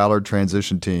for the Ballard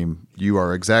transition team, you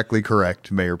are exactly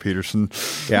correct, Mayor Peterson.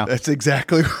 Yeah, that's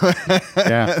exactly right.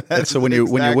 Yeah, so when you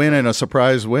win in a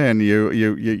surprise win,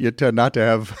 you tend not to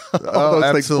have all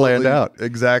those things planned out.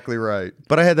 Exactly right.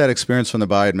 But I had that experience from the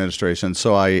Bayh administration,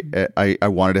 so I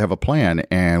wanted to have a plan,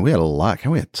 and we had a lot.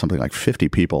 We had something like 50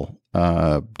 people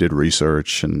did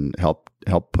research and help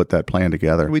put that plan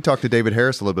together. We talked to David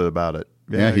Harris a little bit about it.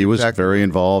 Yeah, he was very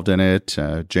involved in it.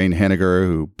 Jane Henniger,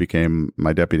 who became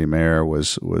my deputy mayor,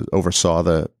 was oversaw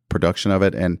the production of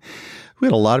it, and we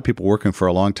had a lot of people working for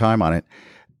a long time on it.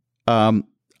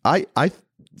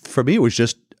 For me, it was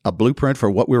just a blueprint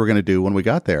for what we were going to do when we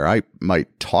got there. I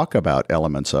might talk about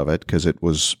elements of it because it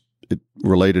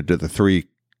related to the three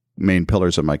main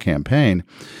pillars of my campaign,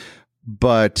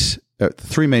 but the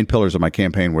three main pillars of my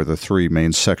campaign were the three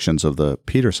main sections of the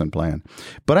Peterson plan.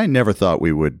 But I never thought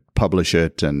we would publish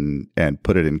it and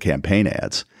put it in campaign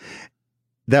ads.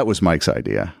 That was Mike's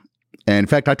idea. And in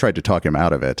fact, I tried to talk him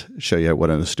out of it, show you what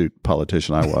an astute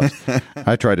politician I was.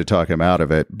 I tried to talk him out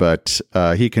of it, but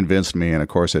he convinced me. And of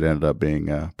course, it ended up being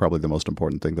probably the most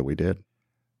important thing that we did.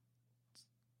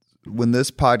 When this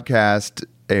podcast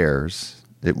airs,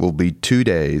 it will be 2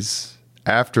 days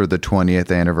after the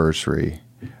 20th anniversary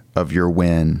of your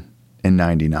win in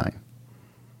 99.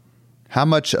 How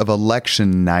much of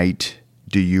election night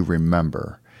do you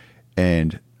remember?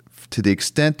 And to the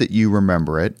extent that you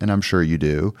remember it, and I'm sure you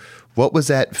do, what was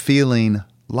that feeling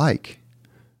like?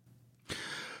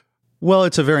 Well,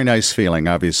 it's a very nice feeling.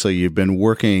 Obviously, you've been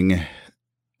working.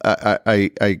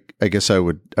 I guess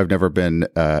I've never been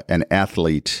an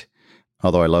athlete,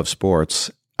 although I love sports.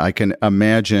 I can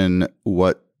imagine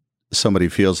what somebody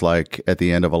feels like at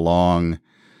the end of a long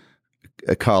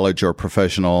college or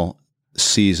professional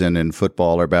season in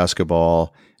football or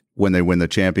basketball when they win the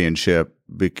championship.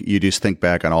 You just think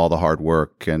back on all the hard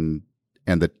work and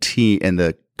the team and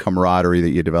the camaraderie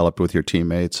that you developed with your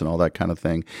teammates and all that kind of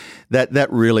thing. That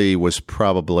really was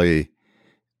probably,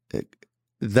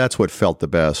 that's what felt the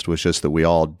best, was just that we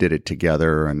all did it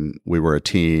together and we were a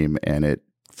team, and it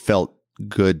felt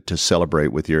good to celebrate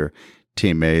with your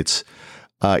teammates.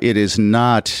 It is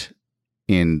not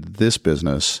in this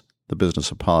business, the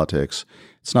business of politics,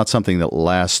 it's not something that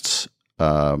lasts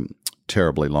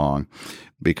terribly long,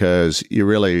 because you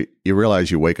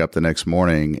realize you wake up the next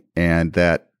morning and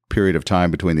that period of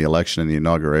time between the election and the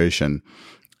inauguration,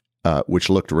 which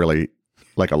looked really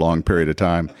like a long period of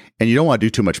time, and you don't want to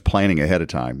do too much planning ahead of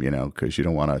time, because you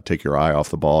don't want to take your eye off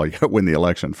the ball. You got to win the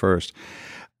election first.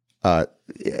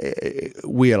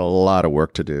 We had a lot of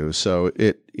work to do, so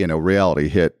reality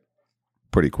hit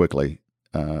pretty quickly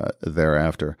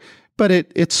thereafter. But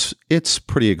it's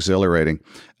pretty exhilarating.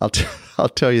 I'll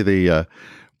tell you the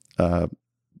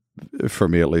for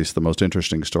me at least, the most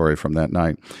interesting story from that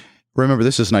night. Remember,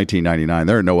 this is 1999.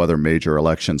 There are no other major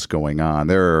elections going on.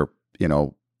 There are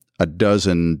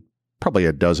probably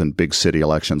a dozen big city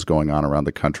elections going on around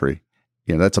the country.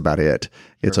 That's about it.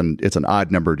 It's an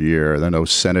odd numbered year. There are no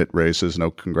Senate races,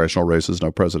 no congressional races,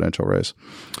 no presidential race.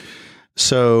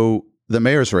 So the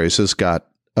mayor's races got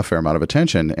a fair amount of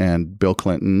attention, and Bill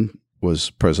Clinton was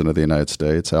president of the United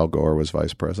States. Al Gore was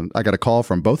vice president. I got a call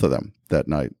from both of them that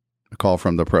night, a call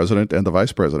from the president and the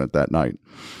vice president that night.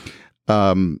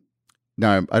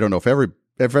 Now, I don't know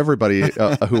if everybody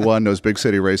who won those big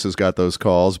city races got those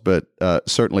calls, but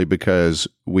certainly because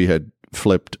we had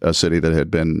flipped a city that had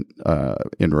been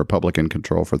in Republican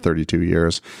control for 32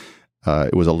 years,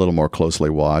 it was a little more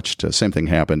closely watched. Same thing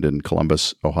happened in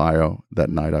Columbus, Ohio that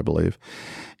night, I believe.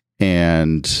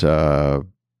 And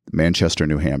Manchester,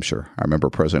 New Hampshire. I remember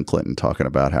President Clinton talking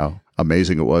about how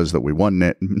amazing it was that we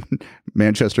won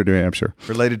Manchester, New Hampshire.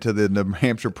 Related to the New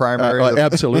Hampshire primary?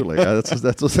 Absolutely.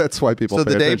 That's why people So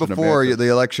pay the day attention to before Manchester. the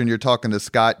election, you're talking to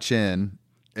Scott Chin.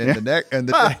 And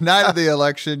the night of the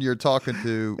election, you're talking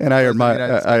to... And I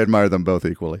admire them both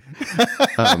equally.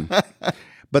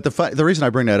 But the reason I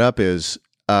bring that up is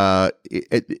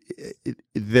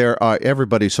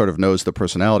everybody sort of knows the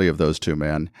personality of those two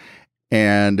men,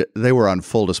 and they were on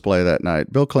full display that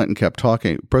night. President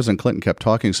Clinton kept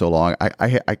talking so long.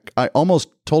 I almost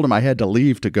told him I had to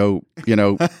leave to go,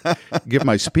 give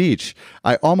my speech.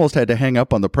 I almost had to hang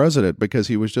up on the president because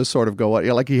he was just sort of going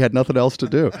like he had nothing else to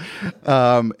do.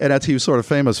 And he was sort of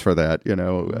famous for that.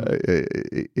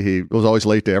 He was always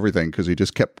late to everything because he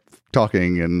just kept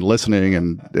talking and listening,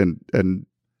 and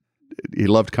he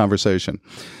loved conversation.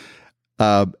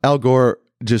 Al Gore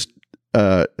just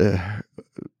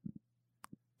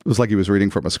it was like he was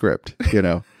reading from a script.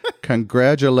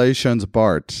 Congratulations,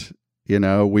 Bart.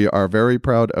 We are very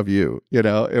proud of you.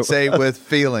 Say with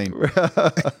feeling.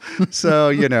 So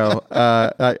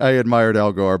I admired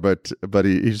Al Gore, but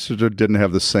he sort of didn't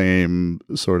have the same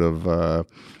sort of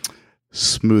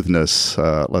smoothness,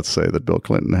 let's say, that Bill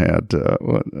Clinton had,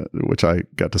 which I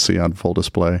got to see on full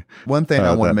display. One thing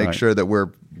I want to make night. sure that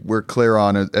we're clear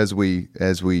on as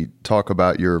we talk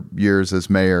about your years as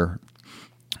mayor,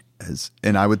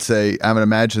 and I would say I would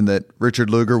imagine that Richard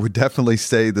Lugar would definitely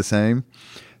say the same,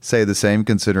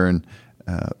 considering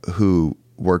who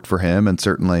worked for him, and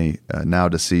certainly now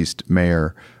deceased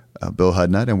Mayor Bill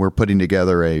Hudnut. And we're putting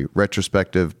together a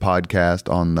retrospective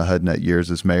podcast on the Hudnut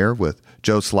years as mayor with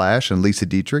Joe Slash and Lisa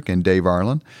Dietrich and Dave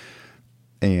Arlen.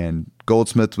 And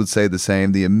Goldsmith would say the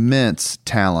same, the immense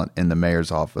talent in the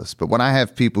mayor's office. But when I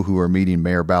have people who are meeting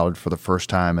Mayor Ballard for the first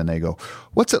time and they go,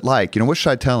 what's it like? What should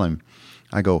I tell him?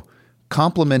 I go,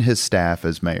 compliment his staff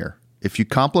as mayor. If you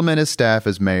compliment his staff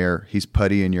as mayor, he's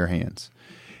putty in your hands.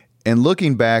 And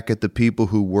looking back at the people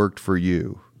who worked for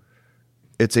you,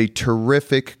 it's a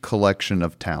terrific collection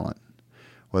of talent.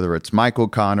 Whether it's Michael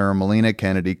Connor, Melina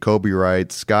Kennedy, Kobe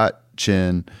Wright, Scott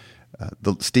Chin,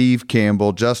 Steve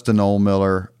Campbell, Justin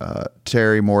Ohlmiller,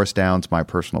 Terry Morris Downs, my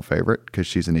personal favorite because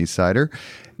she's an East Sider.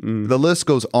 The list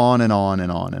goes on and on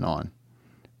and on and on.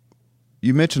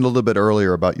 You mentioned a little bit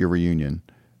earlier about your reunion.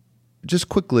 Just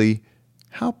quickly,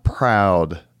 how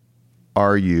proud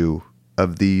are you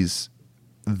of these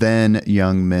then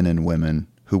young men and women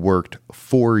who worked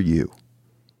for you?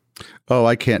 Oh,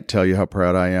 I can't tell you how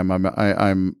proud I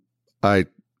am.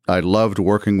 I loved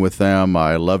working with them.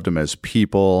 I loved them as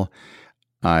people.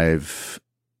 I've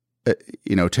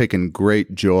taken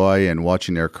great joy in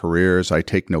watching their careers. I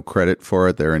take no credit for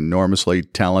it. They're enormously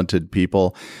talented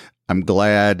people. I'm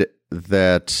glad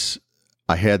that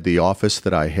I had the office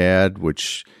that I had,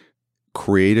 which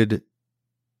created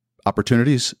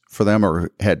opportunities for them, or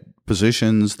had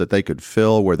positions that they could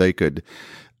fill where they could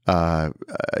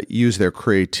use their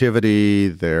creativity,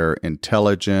 their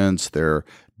intelligence, their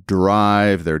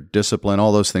drive, their discipline,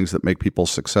 all those things that make people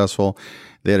successful.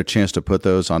 They had a chance to put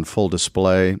those on full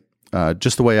display,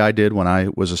 just the way I did when I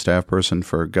was a staff person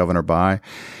for Governor Bai.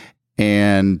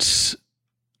 And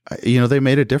they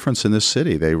made a difference in this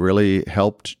city. They really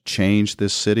helped change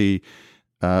this city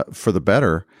for the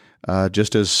better,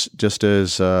 just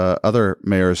as other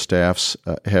mayor's staffs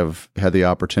have had the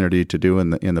opportunity to do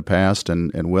in the past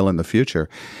and will in the future.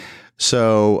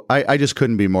 So I just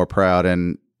couldn't be more proud.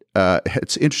 And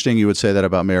it's interesting you would say that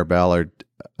about Mayor Ballard.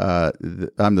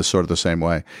 I'm the same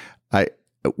way.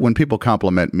 When people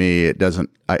compliment me, it doesn't.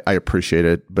 I appreciate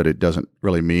it, but it doesn't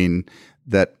really mean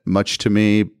that much to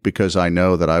me because I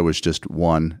know that I was just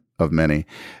one of many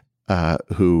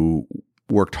who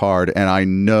worked hard, and I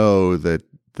know that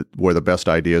where the best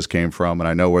ideas came from, and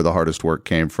I know where the hardest work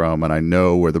came from, and I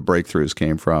know where the breakthroughs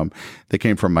came from. They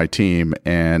came from my team,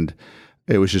 and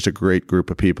it was just a great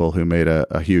group of people who made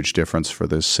a huge difference for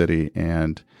this city,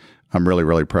 and I'm really,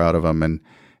 really proud of them.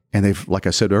 And they've, like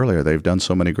I said earlier, they've done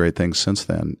so many great things since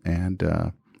then. And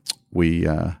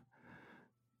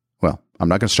I'm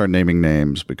not going to start naming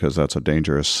names because that's a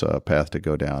dangerous path to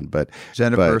go down. But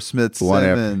Jennifer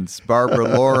Smith-Simmons,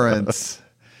 Barbara Lawrence,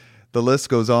 the list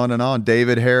goes on and on.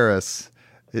 David Harris.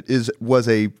 Was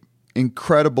a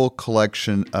incredible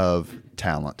collection of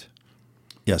talent.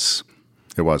 Yes,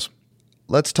 it was.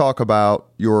 Let's talk about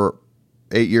your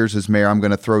 8 years as mayor. I'm going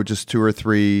to throw just 2 or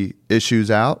 3 issues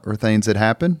out or things that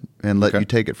happened and let you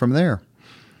take it from there.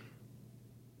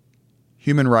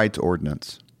 Human rights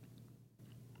ordinance.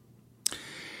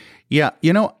 Yeah,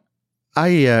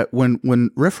 I when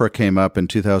RFRA came up in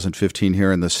 2015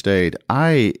 here in the state,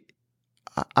 I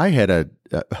I had a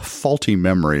faulty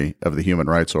memory of the Human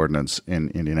Rights Ordinance in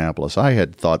Indianapolis. I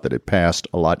had thought that it passed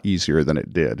a lot easier than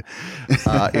it did.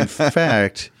 In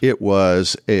fact, it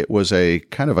was a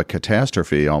kind of a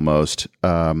catastrophe almost.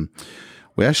 I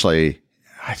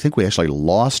think we actually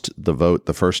lost the vote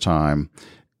the first time,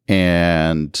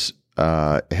 and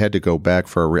had to go back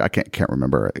for I can't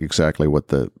remember exactly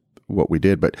what we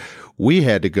did, but we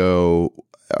had to go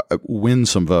win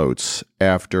some votes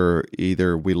after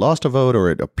either we lost a vote or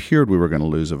it appeared we were going to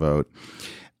lose a vote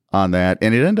on that.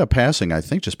 And it ended up passing, I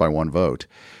think, just by one vote.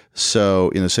 So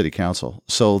in the city council.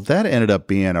 So that ended up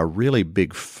being a really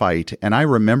big fight. And I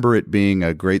remember it being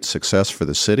a great success for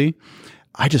the city.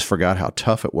 I just forgot how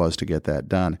tough it was to get that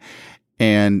done.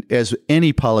 And as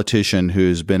any politician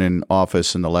who's been in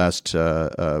office in the last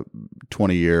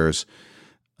 20 years,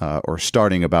 or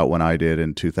starting about when I did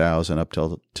in 2000 up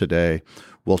till today,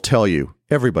 will tell you,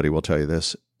 everybody will tell you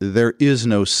this, there is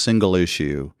no single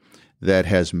issue that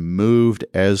has moved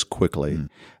as quickly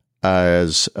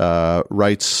as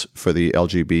rights for the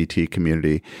LGBTQ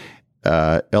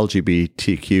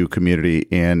community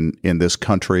in this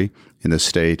country, in this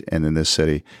state, and in this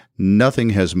city.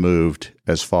 Nothing has moved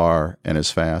as far and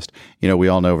as fast. You know, we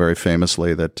all know very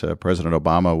famously that President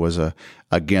Obama was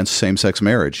against same-sex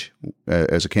marriage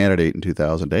as a candidate in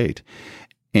 2008.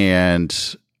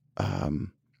 And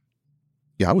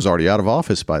I was already out of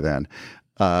office by then.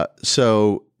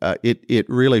 So it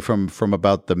really from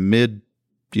about the mid,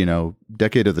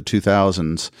 decade of the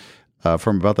 2000s,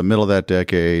 from about the middle of that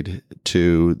decade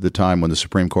to the time when the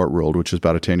Supreme Court ruled, which was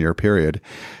about a 10-year period,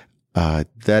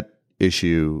 that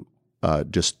issue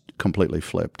just completely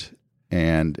flipped.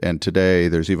 And today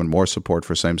there's even more support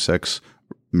for same-sex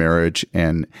marriage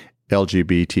and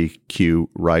LGBTQ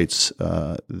rights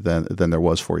than there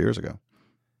was 4 years ago.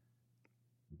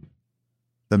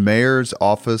 The Mayor's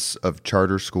Office of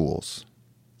Charter Schools.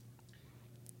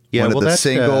 Yeah, one of the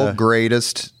single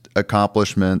greatest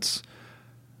accomplishments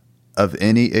of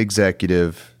any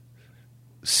executive,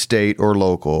 state or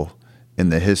local, in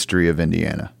the history of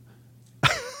Indiana.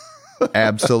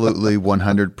 Absolutely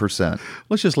 100%.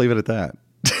 Let's just leave it at that.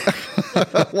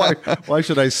 Why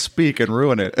should I speak and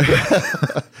ruin it?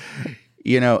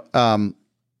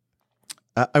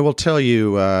 I will tell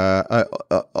you,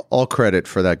 all credit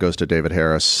for that goes to David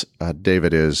Harris.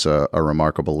 David is a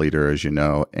remarkable leader, as you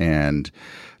know, and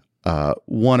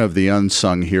one of the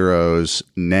unsung heroes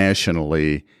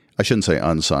nationally. I shouldn't say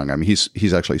unsung. I mean,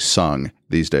 he's actually sung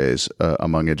these days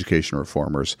among education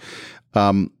reformers.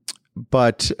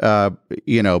 But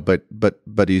he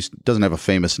doesn't have a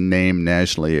famous name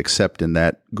nationally, except in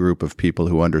that group of people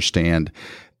who understand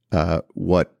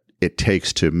what it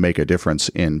takes to make a difference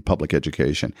in public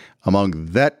education. Among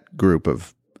that group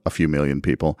of a few million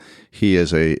people, he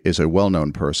is a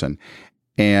well-known person,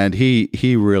 and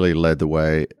he really led the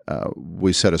way.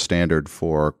 We set a standard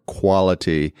for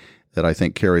quality that I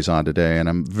think carries on today, and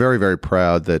I'm very, very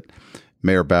proud that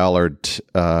Mayor Ballard,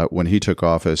 when he took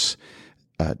office,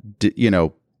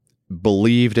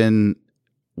 believed in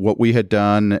what we had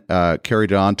done,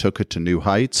 carried it on, took it to new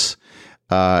heights.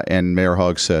 And Mayor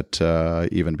Hogsett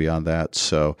even beyond that.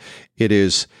 So it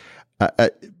is.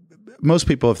 Most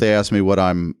people, if they ask me what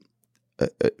I'm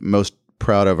most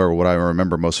proud of or what I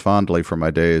remember most fondly from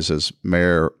my days as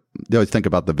mayor, they always think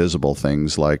about the visible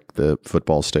things like the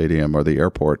football stadium or the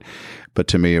airport. But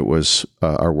to me, it was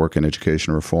our work in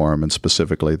education reform, and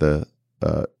specifically the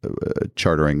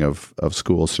chartering of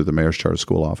schools through the Mayor's Charter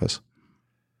School Office.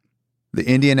 The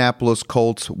Indianapolis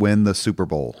Colts win the Super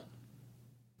Bowl.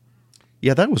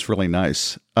 Yeah, that was really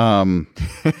nice. I'm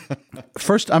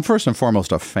first and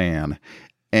foremost a fan,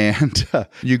 and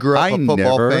you grew up a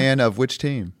football fan of which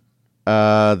team?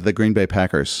 The Green Bay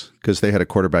Packers, because they had a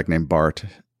quarterback named Bart,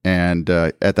 and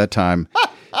at that time,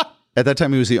 he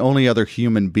was the only other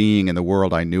human being in the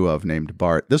world I knew of named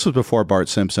Bart. This was before Bart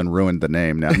Simpson ruined the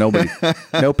name. Now,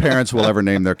 no parents will ever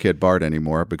name their kid Bart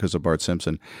anymore because of Bart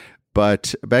Simpson.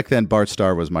 But back then, Bart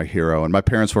Starr was my hero, and my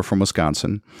parents were from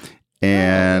Wisconsin.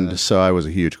 And so I was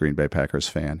a huge Green Bay Packers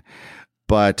fan.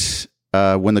 But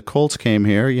when the Colts came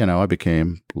here, I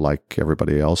became, like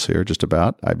everybody else here, just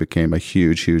about, I became a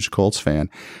huge, huge Colts fan.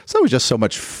 So it was just so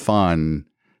much fun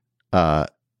as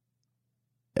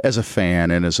a fan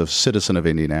and as a citizen of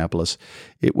Indianapolis.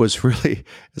 It was really,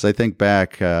 as I think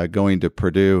back, going to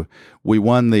Purdue,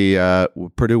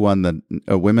 Purdue won the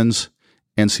women's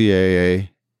NCAA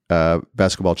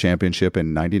basketball championship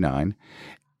in '99.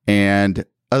 And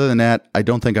other than that, I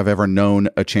don't think I've ever known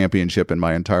a championship in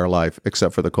my entire life,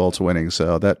 except for the Colts winning.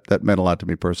 So that meant a lot to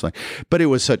me personally. But it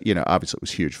was such, obviously it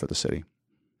was huge for the city.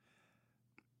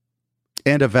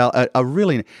 And a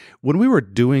really, when we were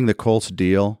doing the Colts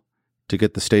deal to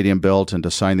get the stadium built and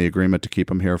to sign the agreement to keep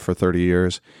them here for 30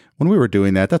 years, when we were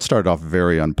doing that, that started off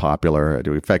very unpopular.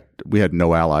 In fact, we had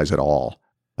no allies at all.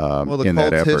 Well, the in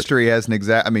that Colts effort. history has an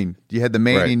exact. I mean, you had the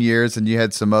Manning years, and you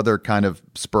had some other kind of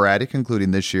sporadic, including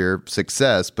this year,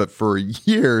 success. But for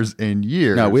years and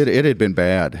years, no, it had been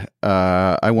bad.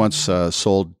 I once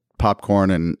sold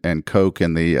popcorn and Coke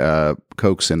in the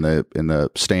Cokes in the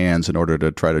stands in order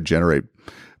to try to generate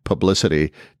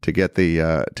publicity to get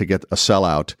a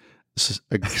sellout. So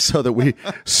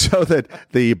that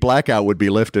the blackout would be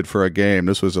lifted for a game.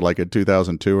 This was like in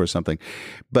 2002 or something.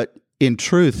 But in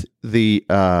truth, the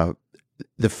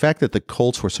fact that the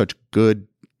Colts were such good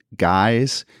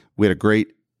guys, we had a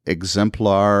great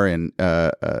exemplar in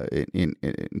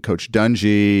Coach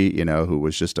Dungy, who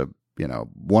was just a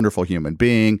wonderful human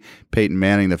being. Peyton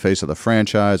Manning, the face of the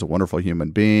franchise, a wonderful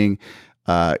human being.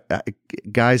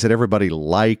 Guys that everybody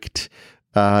liked.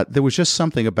 There was just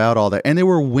something about all that, and they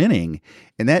were winning,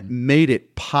 and that made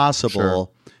it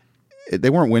possible. Sure. They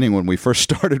weren't winning when we first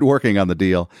started working on the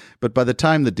deal, but by the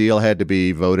time the deal had to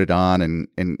be voted on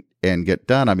and get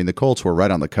done, I mean, the Colts were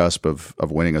right on the cusp of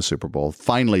winning a Super Bowl.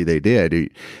 Finally, they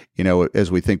did.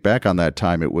 As we think back on that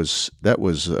time, that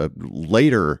was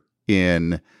later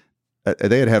in.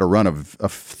 They had a run of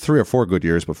 3 or 4 good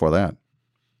years before that.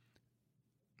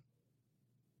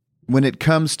 When it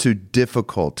comes to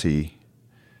difficulty,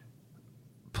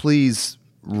 please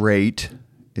rate,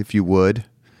 if you would,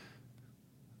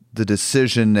 the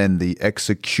decision and the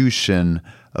execution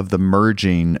of the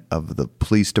merging of the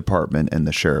police department and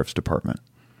the sheriff's department,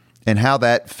 and how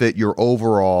that fit your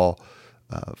overall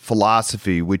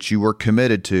philosophy, which you were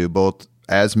committed to both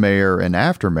as mayor and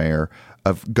after mayor,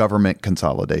 of government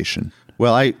consolidation.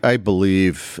 Well, I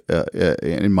believe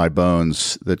in my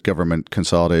bones that government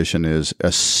consolidation is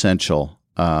essential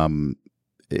to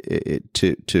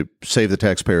save the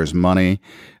taxpayers money,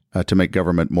 to make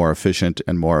government more efficient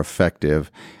and more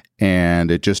effective. And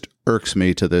it just irks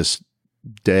me to this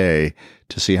day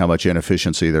to see how much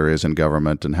inefficiency there is in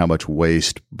government and how much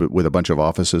waste with a bunch of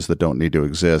offices that don't need to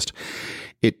exist.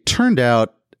 It turned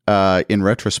out, in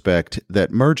retrospect, that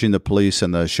merging the police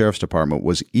and the sheriff's department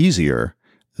was easier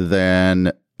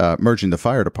than merging the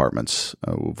fire departments,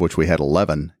 of which we had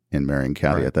 11 in Marion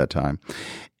County at that time.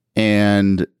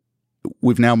 And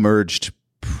we've now merged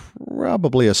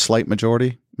probably a slight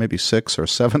majority, maybe 6 or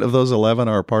 7 of those 11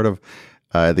 are part of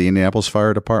the Indianapolis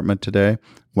Fire Department today.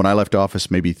 When I left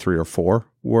office, maybe 3 or 4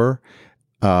 were.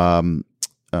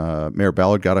 Mayor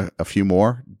Ballard got a few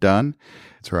more done.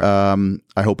 That's right.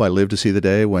 I hope I live to see the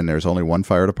day when there's only one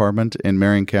fire department in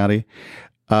Marion County.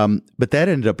 But that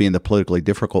ended up being the politically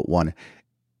difficult one.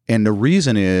 And the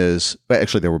reason is,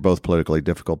 actually, they were both politically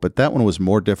difficult, but that one was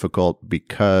more difficult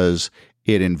because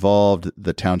it involved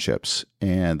the townships.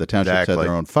 And the townships had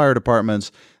their own fire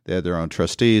departments. They had their own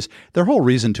trustees. Their whole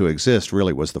reason to exist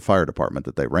really was the fire department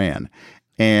that they ran.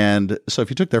 And so if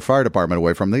you took their fire department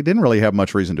away from them, they didn't really have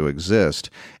much reason to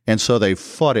exist. And so they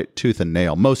fought it tooth and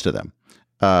nail, most of them.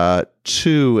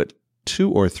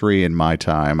 Two or three in my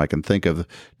time, I can think of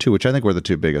 2, which I think were the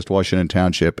 2 biggest, Washington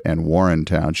Township and Warren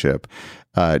Township,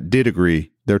 did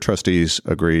agree. Their trustees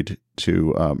agreed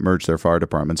to merge their fire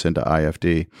departments into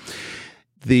IFD.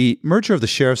 The merger of the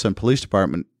sheriff's and police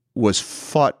department was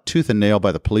fought tooth and nail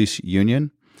by the police union,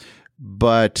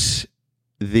 but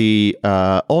the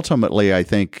ultimately, I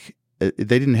think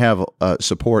they didn't have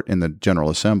support in the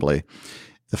General Assembly.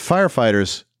 The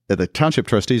firefighters, the township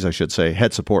trustees, I should say,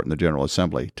 had support in the General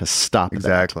Assembly to stop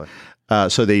exactly.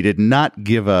 So they did not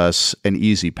give us an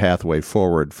easy pathway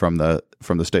forward from the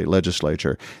state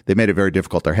legislature. They made it very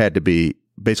difficult. There had to be,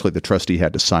 basically the trustee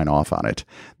had to sign off on it.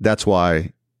 That's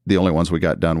why the only ones we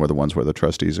got done were the ones where the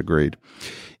trustees agreed.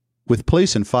 With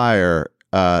police and fire,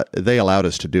 they allowed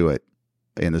us to do it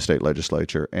in the state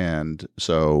legislature, and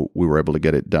so we were able to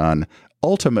get it done.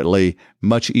 Ultimately,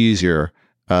 much easier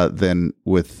than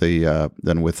with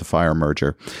the fire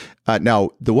merger.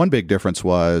 Now, the one big difference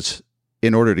was,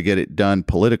 in order to get it done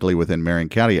politically within Marion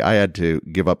County, I had to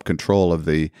give up control of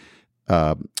the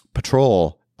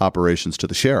patrol operations to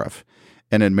the sheriff,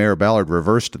 and then Mayor Ballard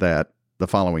reversed that the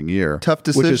following year. Tough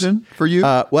decision for you?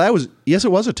 Well, it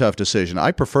was a tough decision.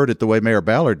 I preferred it the way Mayor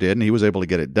Ballard did, and he was able to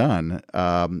get it done.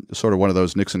 Sort of one of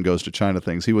those Nixon goes to China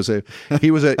things. He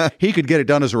could get it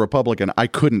done as a Republican. I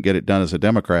couldn't get it done as a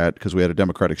Democrat because we had a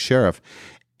Democratic sheriff.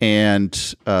 And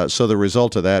so the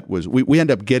result of that was we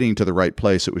ended up getting to the right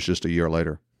place. It was just a year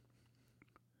later.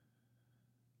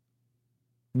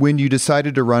 When you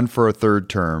decided to run for a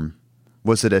third term,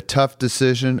 was it a tough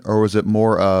decision, or was it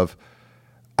more of,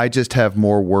 I just have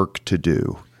more work to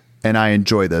do? and I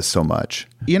enjoy this so much?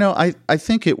 I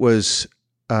think it was,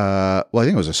 I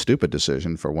think it was a stupid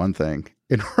decision for one thing.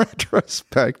 In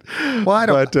retrospect, well, I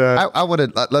don't. But, I want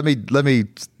to let me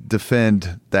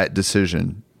defend that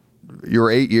decision. Your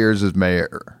 8 years as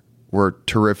mayor were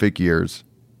terrific years.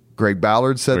 Greg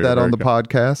Ballard said that on the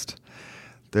podcast.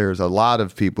 There's a lot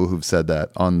of people who've said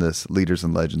that on this Leaders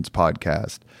and Legends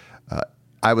podcast.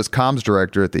 I was comms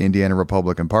director at the Indiana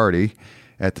Republican Party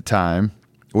at the time.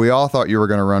 We all thought you were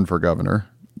going to run for governor.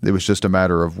 It was just a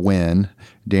matter of when.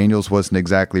 Daniels wasn't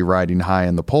exactly riding high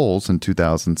in the polls in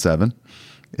 2007,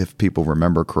 if people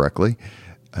remember correctly.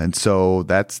 And so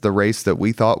that's the race that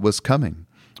we thought was coming.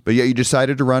 But yet you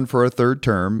decided to run for a third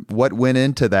term. What went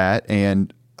into that?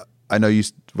 And I know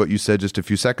what you said just a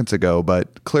few seconds ago,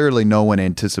 but clearly no one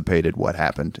anticipated what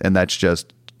happened. And that's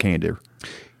just candor.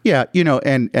 Yeah,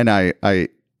 and I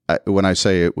when I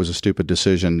say it was a stupid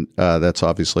decision, that's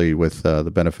obviously with the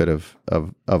benefit of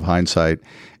hindsight.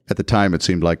 At the time, it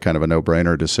seemed like kind of a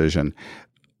no-brainer decision.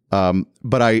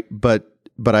 But I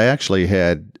actually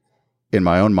had, in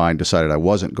my own mind, decided I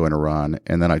wasn't going to run,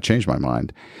 and then I changed my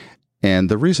mind. And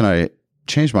the reason I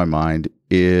changed my mind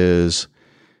is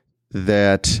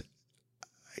that,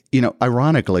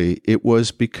 ironically, it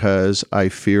was because I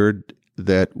feared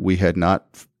that we had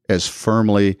not as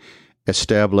firmly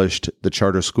established the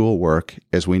charter school work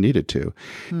as we needed to.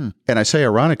 And I say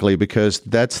ironically because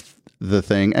that's the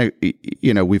thing.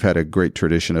 We've had a great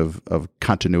tradition of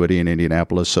continuity in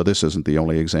Indianapolis, so this isn't the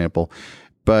only example.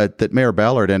 But that Mayor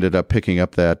Ballard ended up picking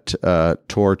up that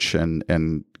torch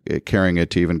and carrying it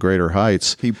to even greater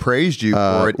heights. He praised you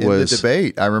for it in the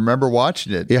debate. I remember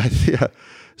watching it. Yeah.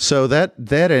 So that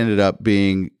ended up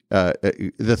being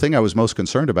the thing I was most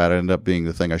concerned about. It ended up being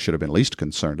the thing I should have been least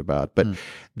concerned about. But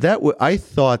I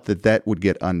thought that would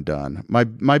get undone.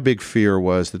 My big fear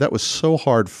was that was so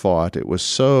hard fought. It was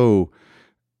so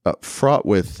fraught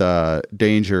with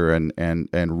danger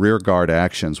and rear guard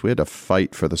actions. We had to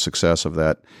fight for the success of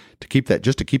that, to keep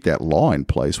that law in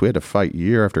place. We had to fight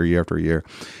year after year after year.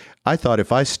 I thought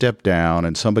if I stepped down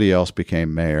and somebody else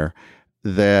became mayor,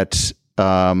 that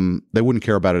they wouldn't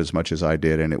care about it as much as I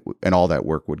did, and all that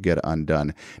work would get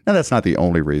undone. Now, that's not the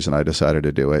only reason I decided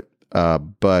to do it,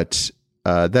 but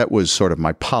that was sort of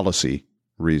my policy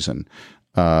reason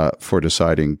for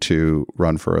deciding to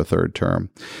run for a third term.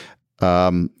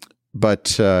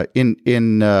 But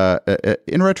in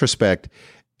retrospect,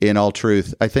 in all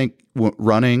truth, I think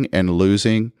running and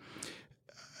losing.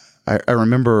 I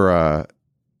remember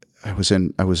I was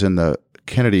in the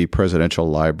Kennedy Presidential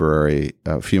Library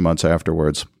a few months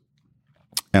afterwards,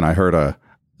 and I heard a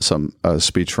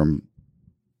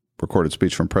recorded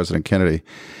speech from President Kennedy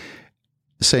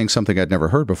saying something I'd never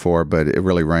heard before, but it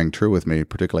really rang true with me,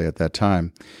 particularly at that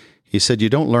time. He said, "You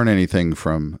don't learn anything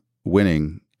from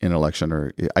winning an election,"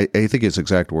 or I think his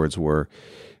exact words were,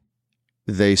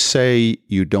 "They say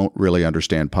you don't really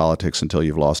understand politics until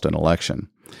you've lost an election."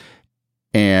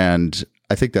 And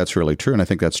I think that's really true, and I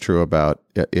think that's true about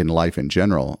in life in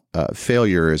general.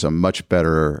 Failure is a much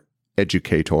better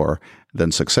educator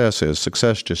than success is.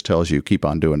 Success just tells you keep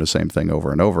on doing the same thing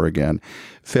over and over again.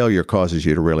 Failure causes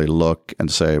you to really look and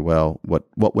say, well,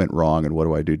 what went wrong and what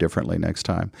do I do differently next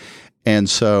time? And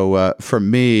so for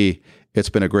me, it's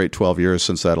been a great 12 years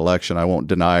since that election. I won't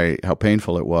deny how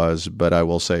painful it was, but I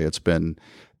will say it's been,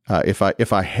 if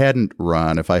I hadn't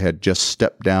run, if I had just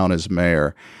stepped down as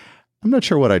mayor, I'm not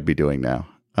sure what I'd be doing now.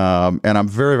 And I'm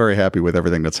very, very happy with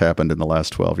everything that's happened in the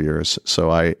last 12 years. So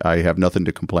I have nothing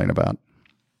to complain about.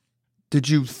 Did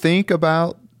you think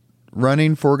about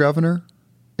running for governor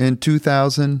in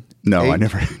 2008? No,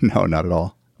 no, not at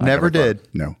all. Never did?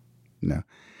 No.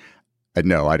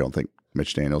 No, I don't think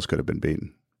Mitch Daniels could have been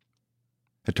beaten.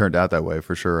 It turned out that way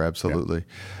for sure. Absolutely.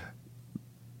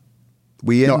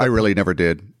 Yeah. I really never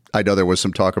did. I know there was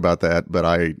some talk about that, but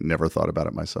I never thought about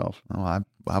it myself. Oh,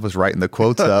 I was writing the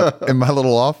quotes up in my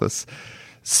little office.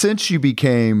 Since you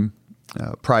became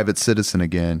a private citizen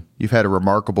again, you've had a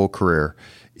remarkable career.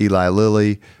 Eli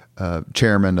Lilly,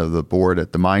 chairman of the board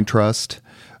at the Mine Trust,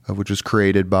 which was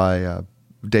created by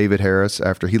David Harris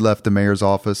after he left the mayor's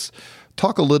office.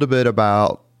 Talk a little bit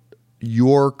about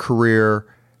your career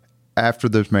after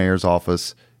the mayor's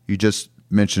office. You just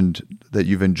mentioned that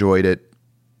you've enjoyed it.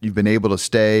 You've been able to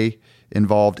stay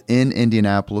involved in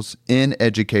Indianapolis, in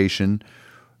education.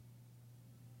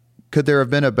 Could there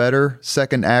have been a better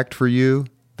second act for you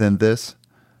than this?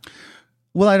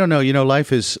 Well, I don't know.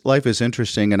 Life is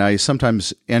interesting, and I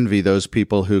sometimes envy those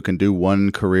people who can do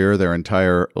one career their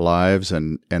entire lives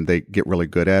and they get really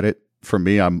good at it. For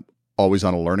me, I'm always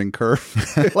on a learning curve.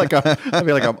 I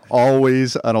feel like I'm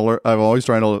always on I'm always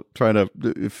trying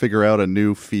to figure out a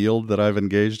new field that I've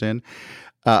engaged in.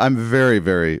 I'm very,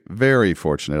 very, very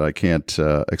fortunate. I can't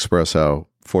express how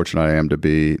fortunate I am to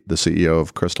be the CEO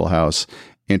of Crystal House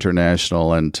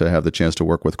International and to have the chance to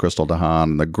work with Crystal DeHaan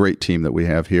and the great team that we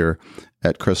have here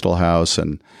at Crystal House.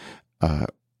 And,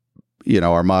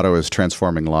 our motto is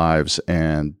transforming lives,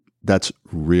 and that's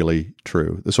really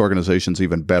true. This organization's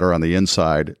even better on the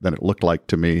inside than it looked like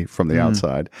to me from the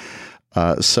outside.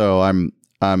 So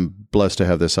I'm blessed to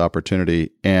have this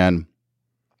opportunity. And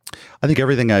I think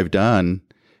everything I've done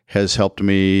has helped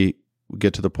me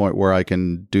get to the point where I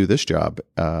can do this job.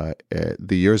 The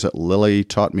years at Lilly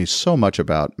taught me so much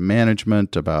about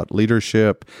management, about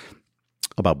leadership,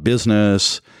 about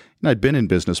business. And I'd been in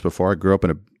business before. I grew up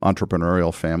in an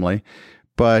entrepreneurial family.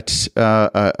 But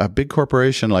a big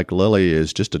corporation like Lilly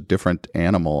is just a different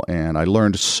animal, and I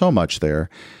learned so much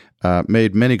there,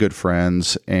 made many good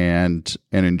friends, and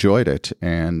enjoyed it,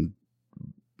 and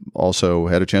also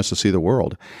had a chance to see the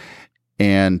world.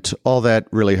 And all that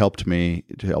really helped me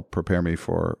to help prepare me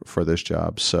for this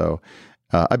job. So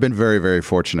I've been very, very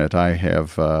fortunate. I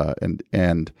have,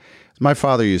 and my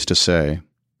father used to say,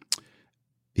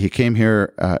 he came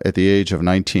here at the age of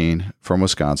 19 from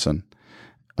Wisconsin.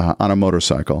 On a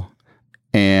motorcycle,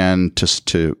 and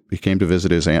he came to visit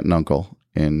his aunt and uncle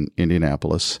in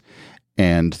Indianapolis,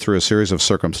 and through a series of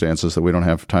circumstances that we don't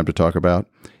have time to talk about,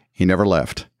 he never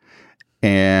left,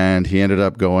 and he ended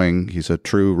up going. He's a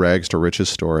true rags to riches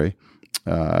story.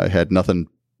 Had nothing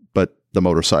but the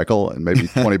motorcycle and maybe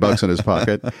 $20 in his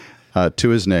pocket to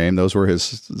his name. Those were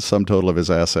his sum total of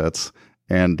his assets,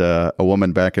 and a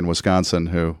woman back in Wisconsin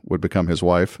who would become his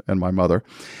wife and my mother.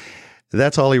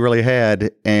 That's all he really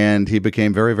had, and he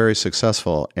became very, very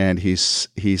successful. And he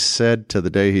said to the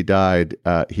day he died,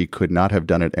 he could not have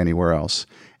done it anywhere else.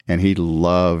 And he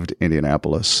loved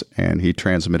Indianapolis, and he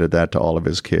transmitted that to all of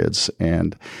his kids.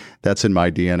 And that's in my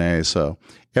DNA. So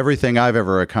everything I've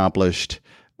ever accomplished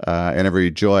and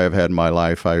every joy I've had in my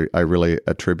life, I really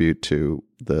attribute to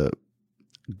the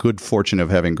good fortune of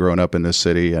having grown up in this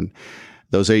city. And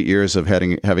those 8 years of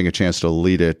having a chance to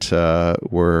lead it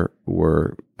will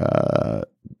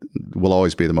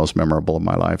always be the most memorable of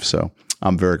my life. So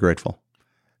I'm very grateful.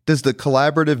 Does the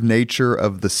collaborative nature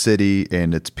of the city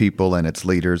and its people and its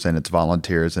leaders and its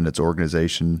volunteers and its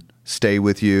organization stay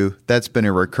with you? That's been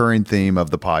a recurring theme of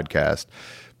the podcast.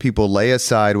 People lay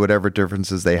aside whatever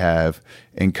differences they have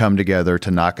and come together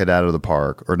to knock it out of the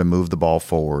park or to move the ball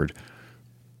forward.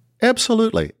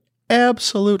 Absolutely.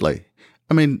 Absolutely.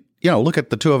 I mean, look at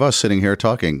the two of us sitting here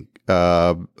talking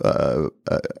about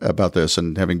this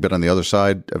and having been on the other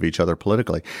side of each other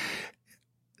politically.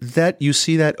 That you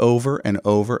see that over and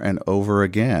over and over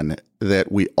again,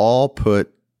 that we all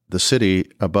put the city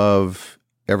above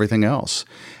everything else.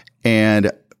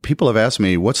 And people have asked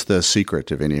me, what's the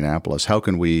secret of Indianapolis? How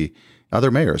can we,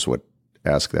 other mayors would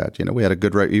ask that. We had a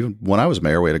good, even when I was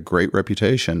mayor, we had a great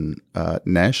reputation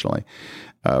nationally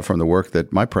from the work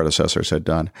that my predecessors had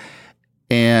done.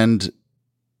 And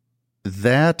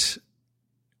that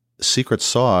secret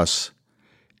sauce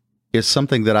is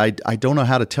something that I don't know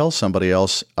how to tell somebody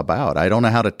else about. I don't know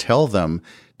how to tell them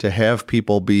to have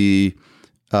people be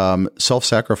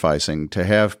self-sacrificing, to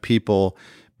have people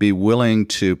be willing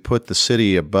to put the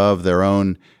city above their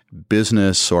own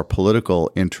business or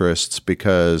political interests,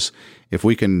 because if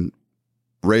we can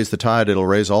raise the tide, it'll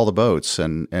raise all the boats,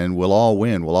 and we'll all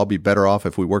win. We'll all be better off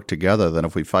if we work together than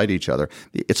if we fight each other.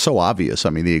 It's so obvious. I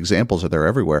mean, the examples are there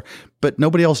everywhere, but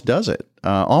nobody else does it.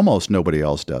 Almost nobody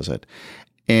else does it.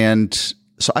 And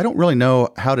so I don't really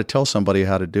know how to tell somebody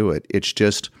how to do it. It's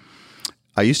just,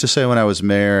 I used to say when I was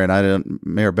mayor, and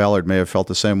Mayor Ballard may have felt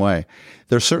the same way,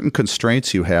 there are certain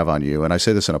constraints you have on you, and I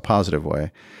say this in a positive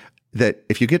way, that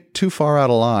if you get too far out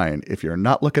of line, if you're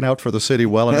not looking out for the city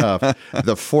well enough,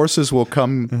 the forces will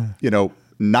come,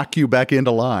 knock you back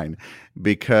into line,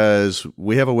 because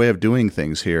we have a way of doing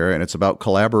things here, and it's about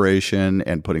collaboration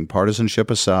and putting partisanship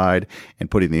aside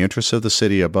and putting the interests of the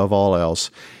city above all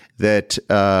else, that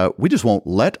we just won't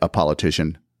let a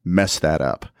politician mess that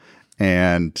up.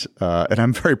 And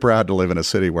I'm very proud to live in a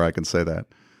city where I can say that.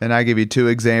 And I give you two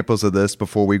examples of this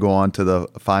before we go on to the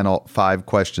final 5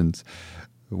 questions.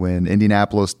 When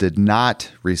Indianapolis did not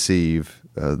receive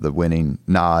the winning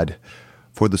nod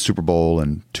for the Super Bowl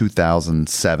in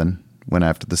 2007,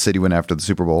 the city went after the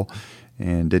Super Bowl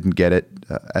and didn't get it.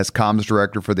 As comms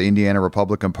director for the Indiana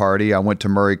Republican Party, I went to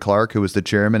Murray Clark, who was the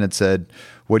chairman, and said,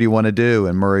 "What do you want to do?"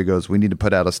 And Murray goes, "We need to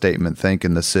put out a statement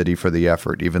thanking the city for the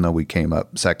effort, even though we came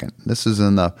up second." This is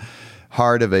in the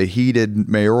heart of a heated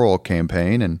mayoral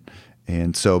campaign, and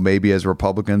And so maybe as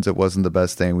Republicans, it wasn't the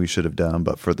best thing we should have done.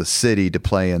 But for the city to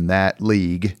play in that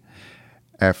league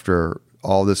after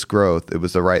all this growth, it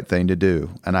was the right thing to do.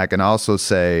 And I can also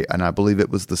say, and I believe it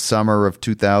was the summer of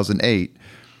 2008,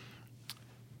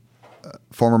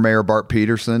 former Mayor Bart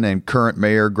Peterson and current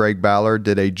Mayor Greg Ballard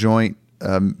did a joint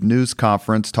news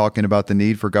conference talking about the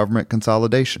need for government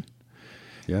consolidation.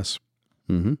 Yes.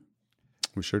 Mm-hmm.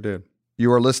 We sure did. You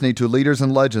are listening to Leaders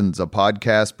and Legends, a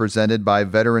podcast presented by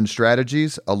Veteran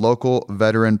Strategies, a local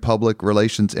veteran public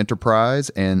relations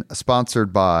enterprise, and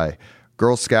sponsored by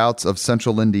Girl Scouts of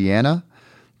Central Indiana,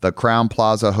 the Crown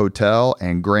Plaza Hotel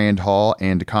and Grand Hall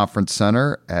and Conference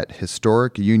Center at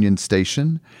historic Union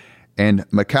Station, and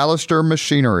McAllister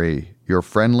Machinery, your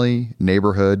friendly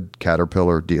neighborhood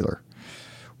Caterpillar dealer.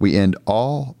 We end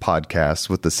all podcasts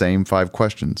with the same 5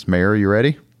 questions. Mayor, you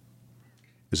ready?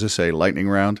 Is this a lightning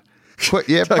round?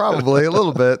 Yeah, probably a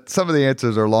little bit. Some of the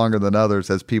answers are longer than others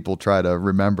as people try to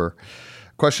remember.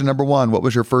 Question number 1, what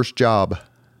was your first job?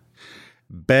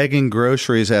 Bagging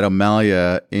groceries at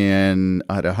Amalia at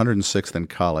 106th and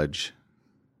College.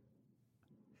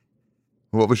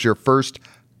 What was your first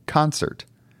concert?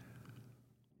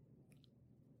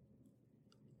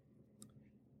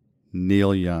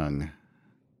 Neil Young.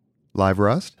 Live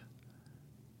Rust?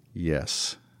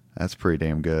 Yes. That's pretty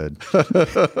damn good.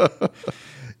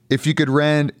 If you could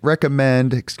recommend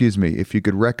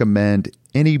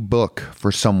any book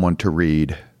for someone to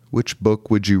read, which book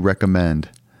would you recommend?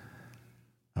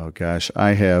 Oh gosh,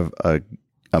 I have a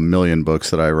million books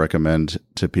that I recommend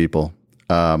to people.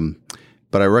 But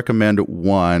I recommend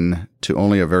one to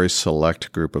only a very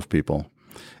select group of people.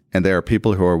 And they are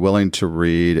people who are willing to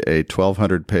read a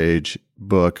 1,200-page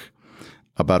book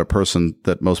about a person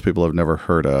that most people have never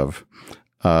heard of.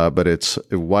 But it's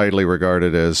widely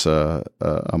regarded as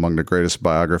among the greatest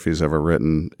biographies ever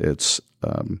written. It's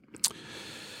the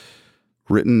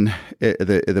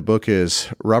book is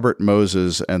Robert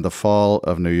Moses and the Fall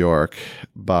of New York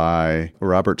by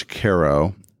Robert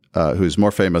Caro, who's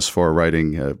more famous for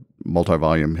writing a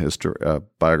multi-volume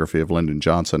biography of Lyndon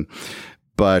Johnson.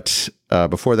 But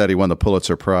before that, he won the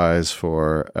Pulitzer Prize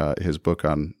for his book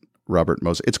on Robert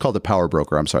Moses. It's called The Power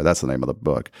Broker. I'm sorry, that's the name of the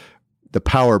book. The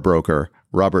Power Broker,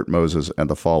 Robert Moses and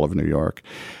the Fall of New York.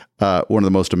 One of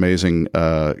the most amazing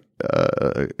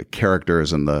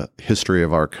characters in the history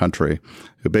of our country,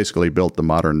 who basically built the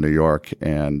modern New York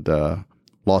and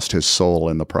lost his soul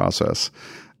in the process.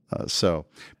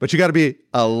 But you got to be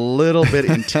a little bit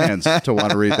intense to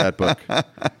want to read that book,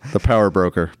 The Power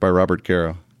Broker by Robert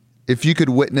Caro. If you could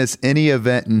witness any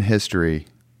event in history,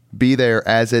 be there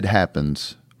as it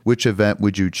happens, which event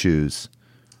would you choose?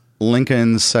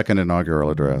 Lincoln's second inaugural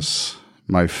address.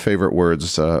 My favorite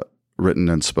words written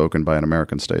and spoken by an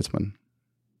American statesman.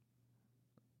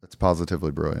 That's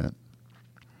positively brilliant.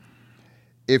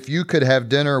 If you could have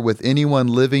dinner with anyone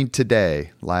living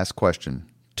today, last question,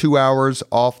 2 hours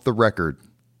off the record,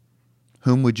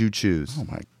 whom would you choose? Oh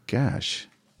my gosh.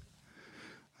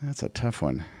 That's a tough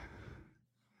one.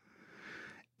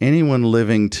 Anyone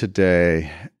living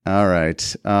today. All right.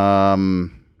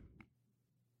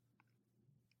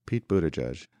 Pete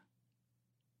Buttigieg.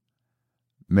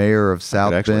 Mayor of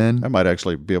South Bend. I might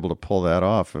actually be able to pull that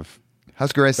off. I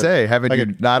was going to say, haven't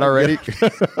you not already?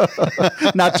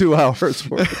 Not 2 hours.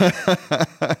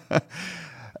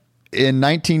 In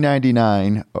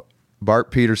 1999, Bart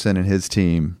Peterson and his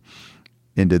team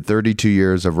ended 32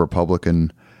 years of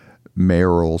Republican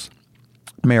mayoralty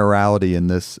in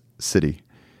this city.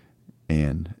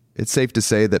 And it's safe to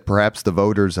say that perhaps the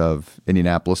voters of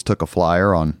Indianapolis took a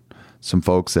flyer on some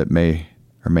folks that may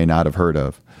or may not have heard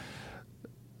of.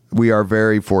 We are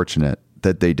very fortunate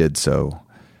that they did so.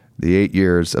 The 8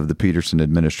 years of the Peterson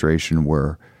administration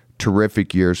were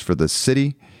terrific years for the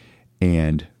city,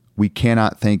 and we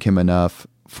cannot thank him enough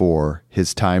for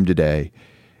his time today.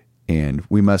 And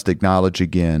we must acknowledge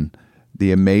again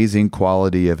the amazing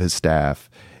quality of his staff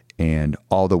and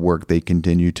all the work they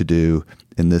continue to do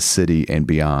in this city and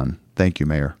beyond. Thank you,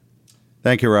 Mayor.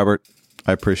 Thank you, Robert.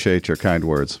 I appreciate your kind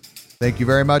words. Thank you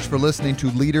very much for listening to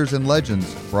Leaders and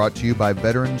Legends, brought to you by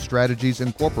Veteran Strategies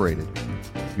Incorporated.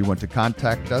 If you want to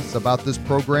contact us about this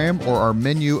program or our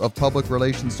menu of public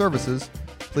relations services,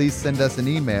 please send us an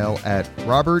email at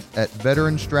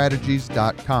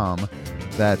robert@veteranstrategies.com.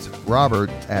 That's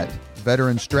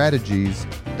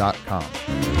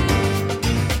robert@veteranstrategies.com.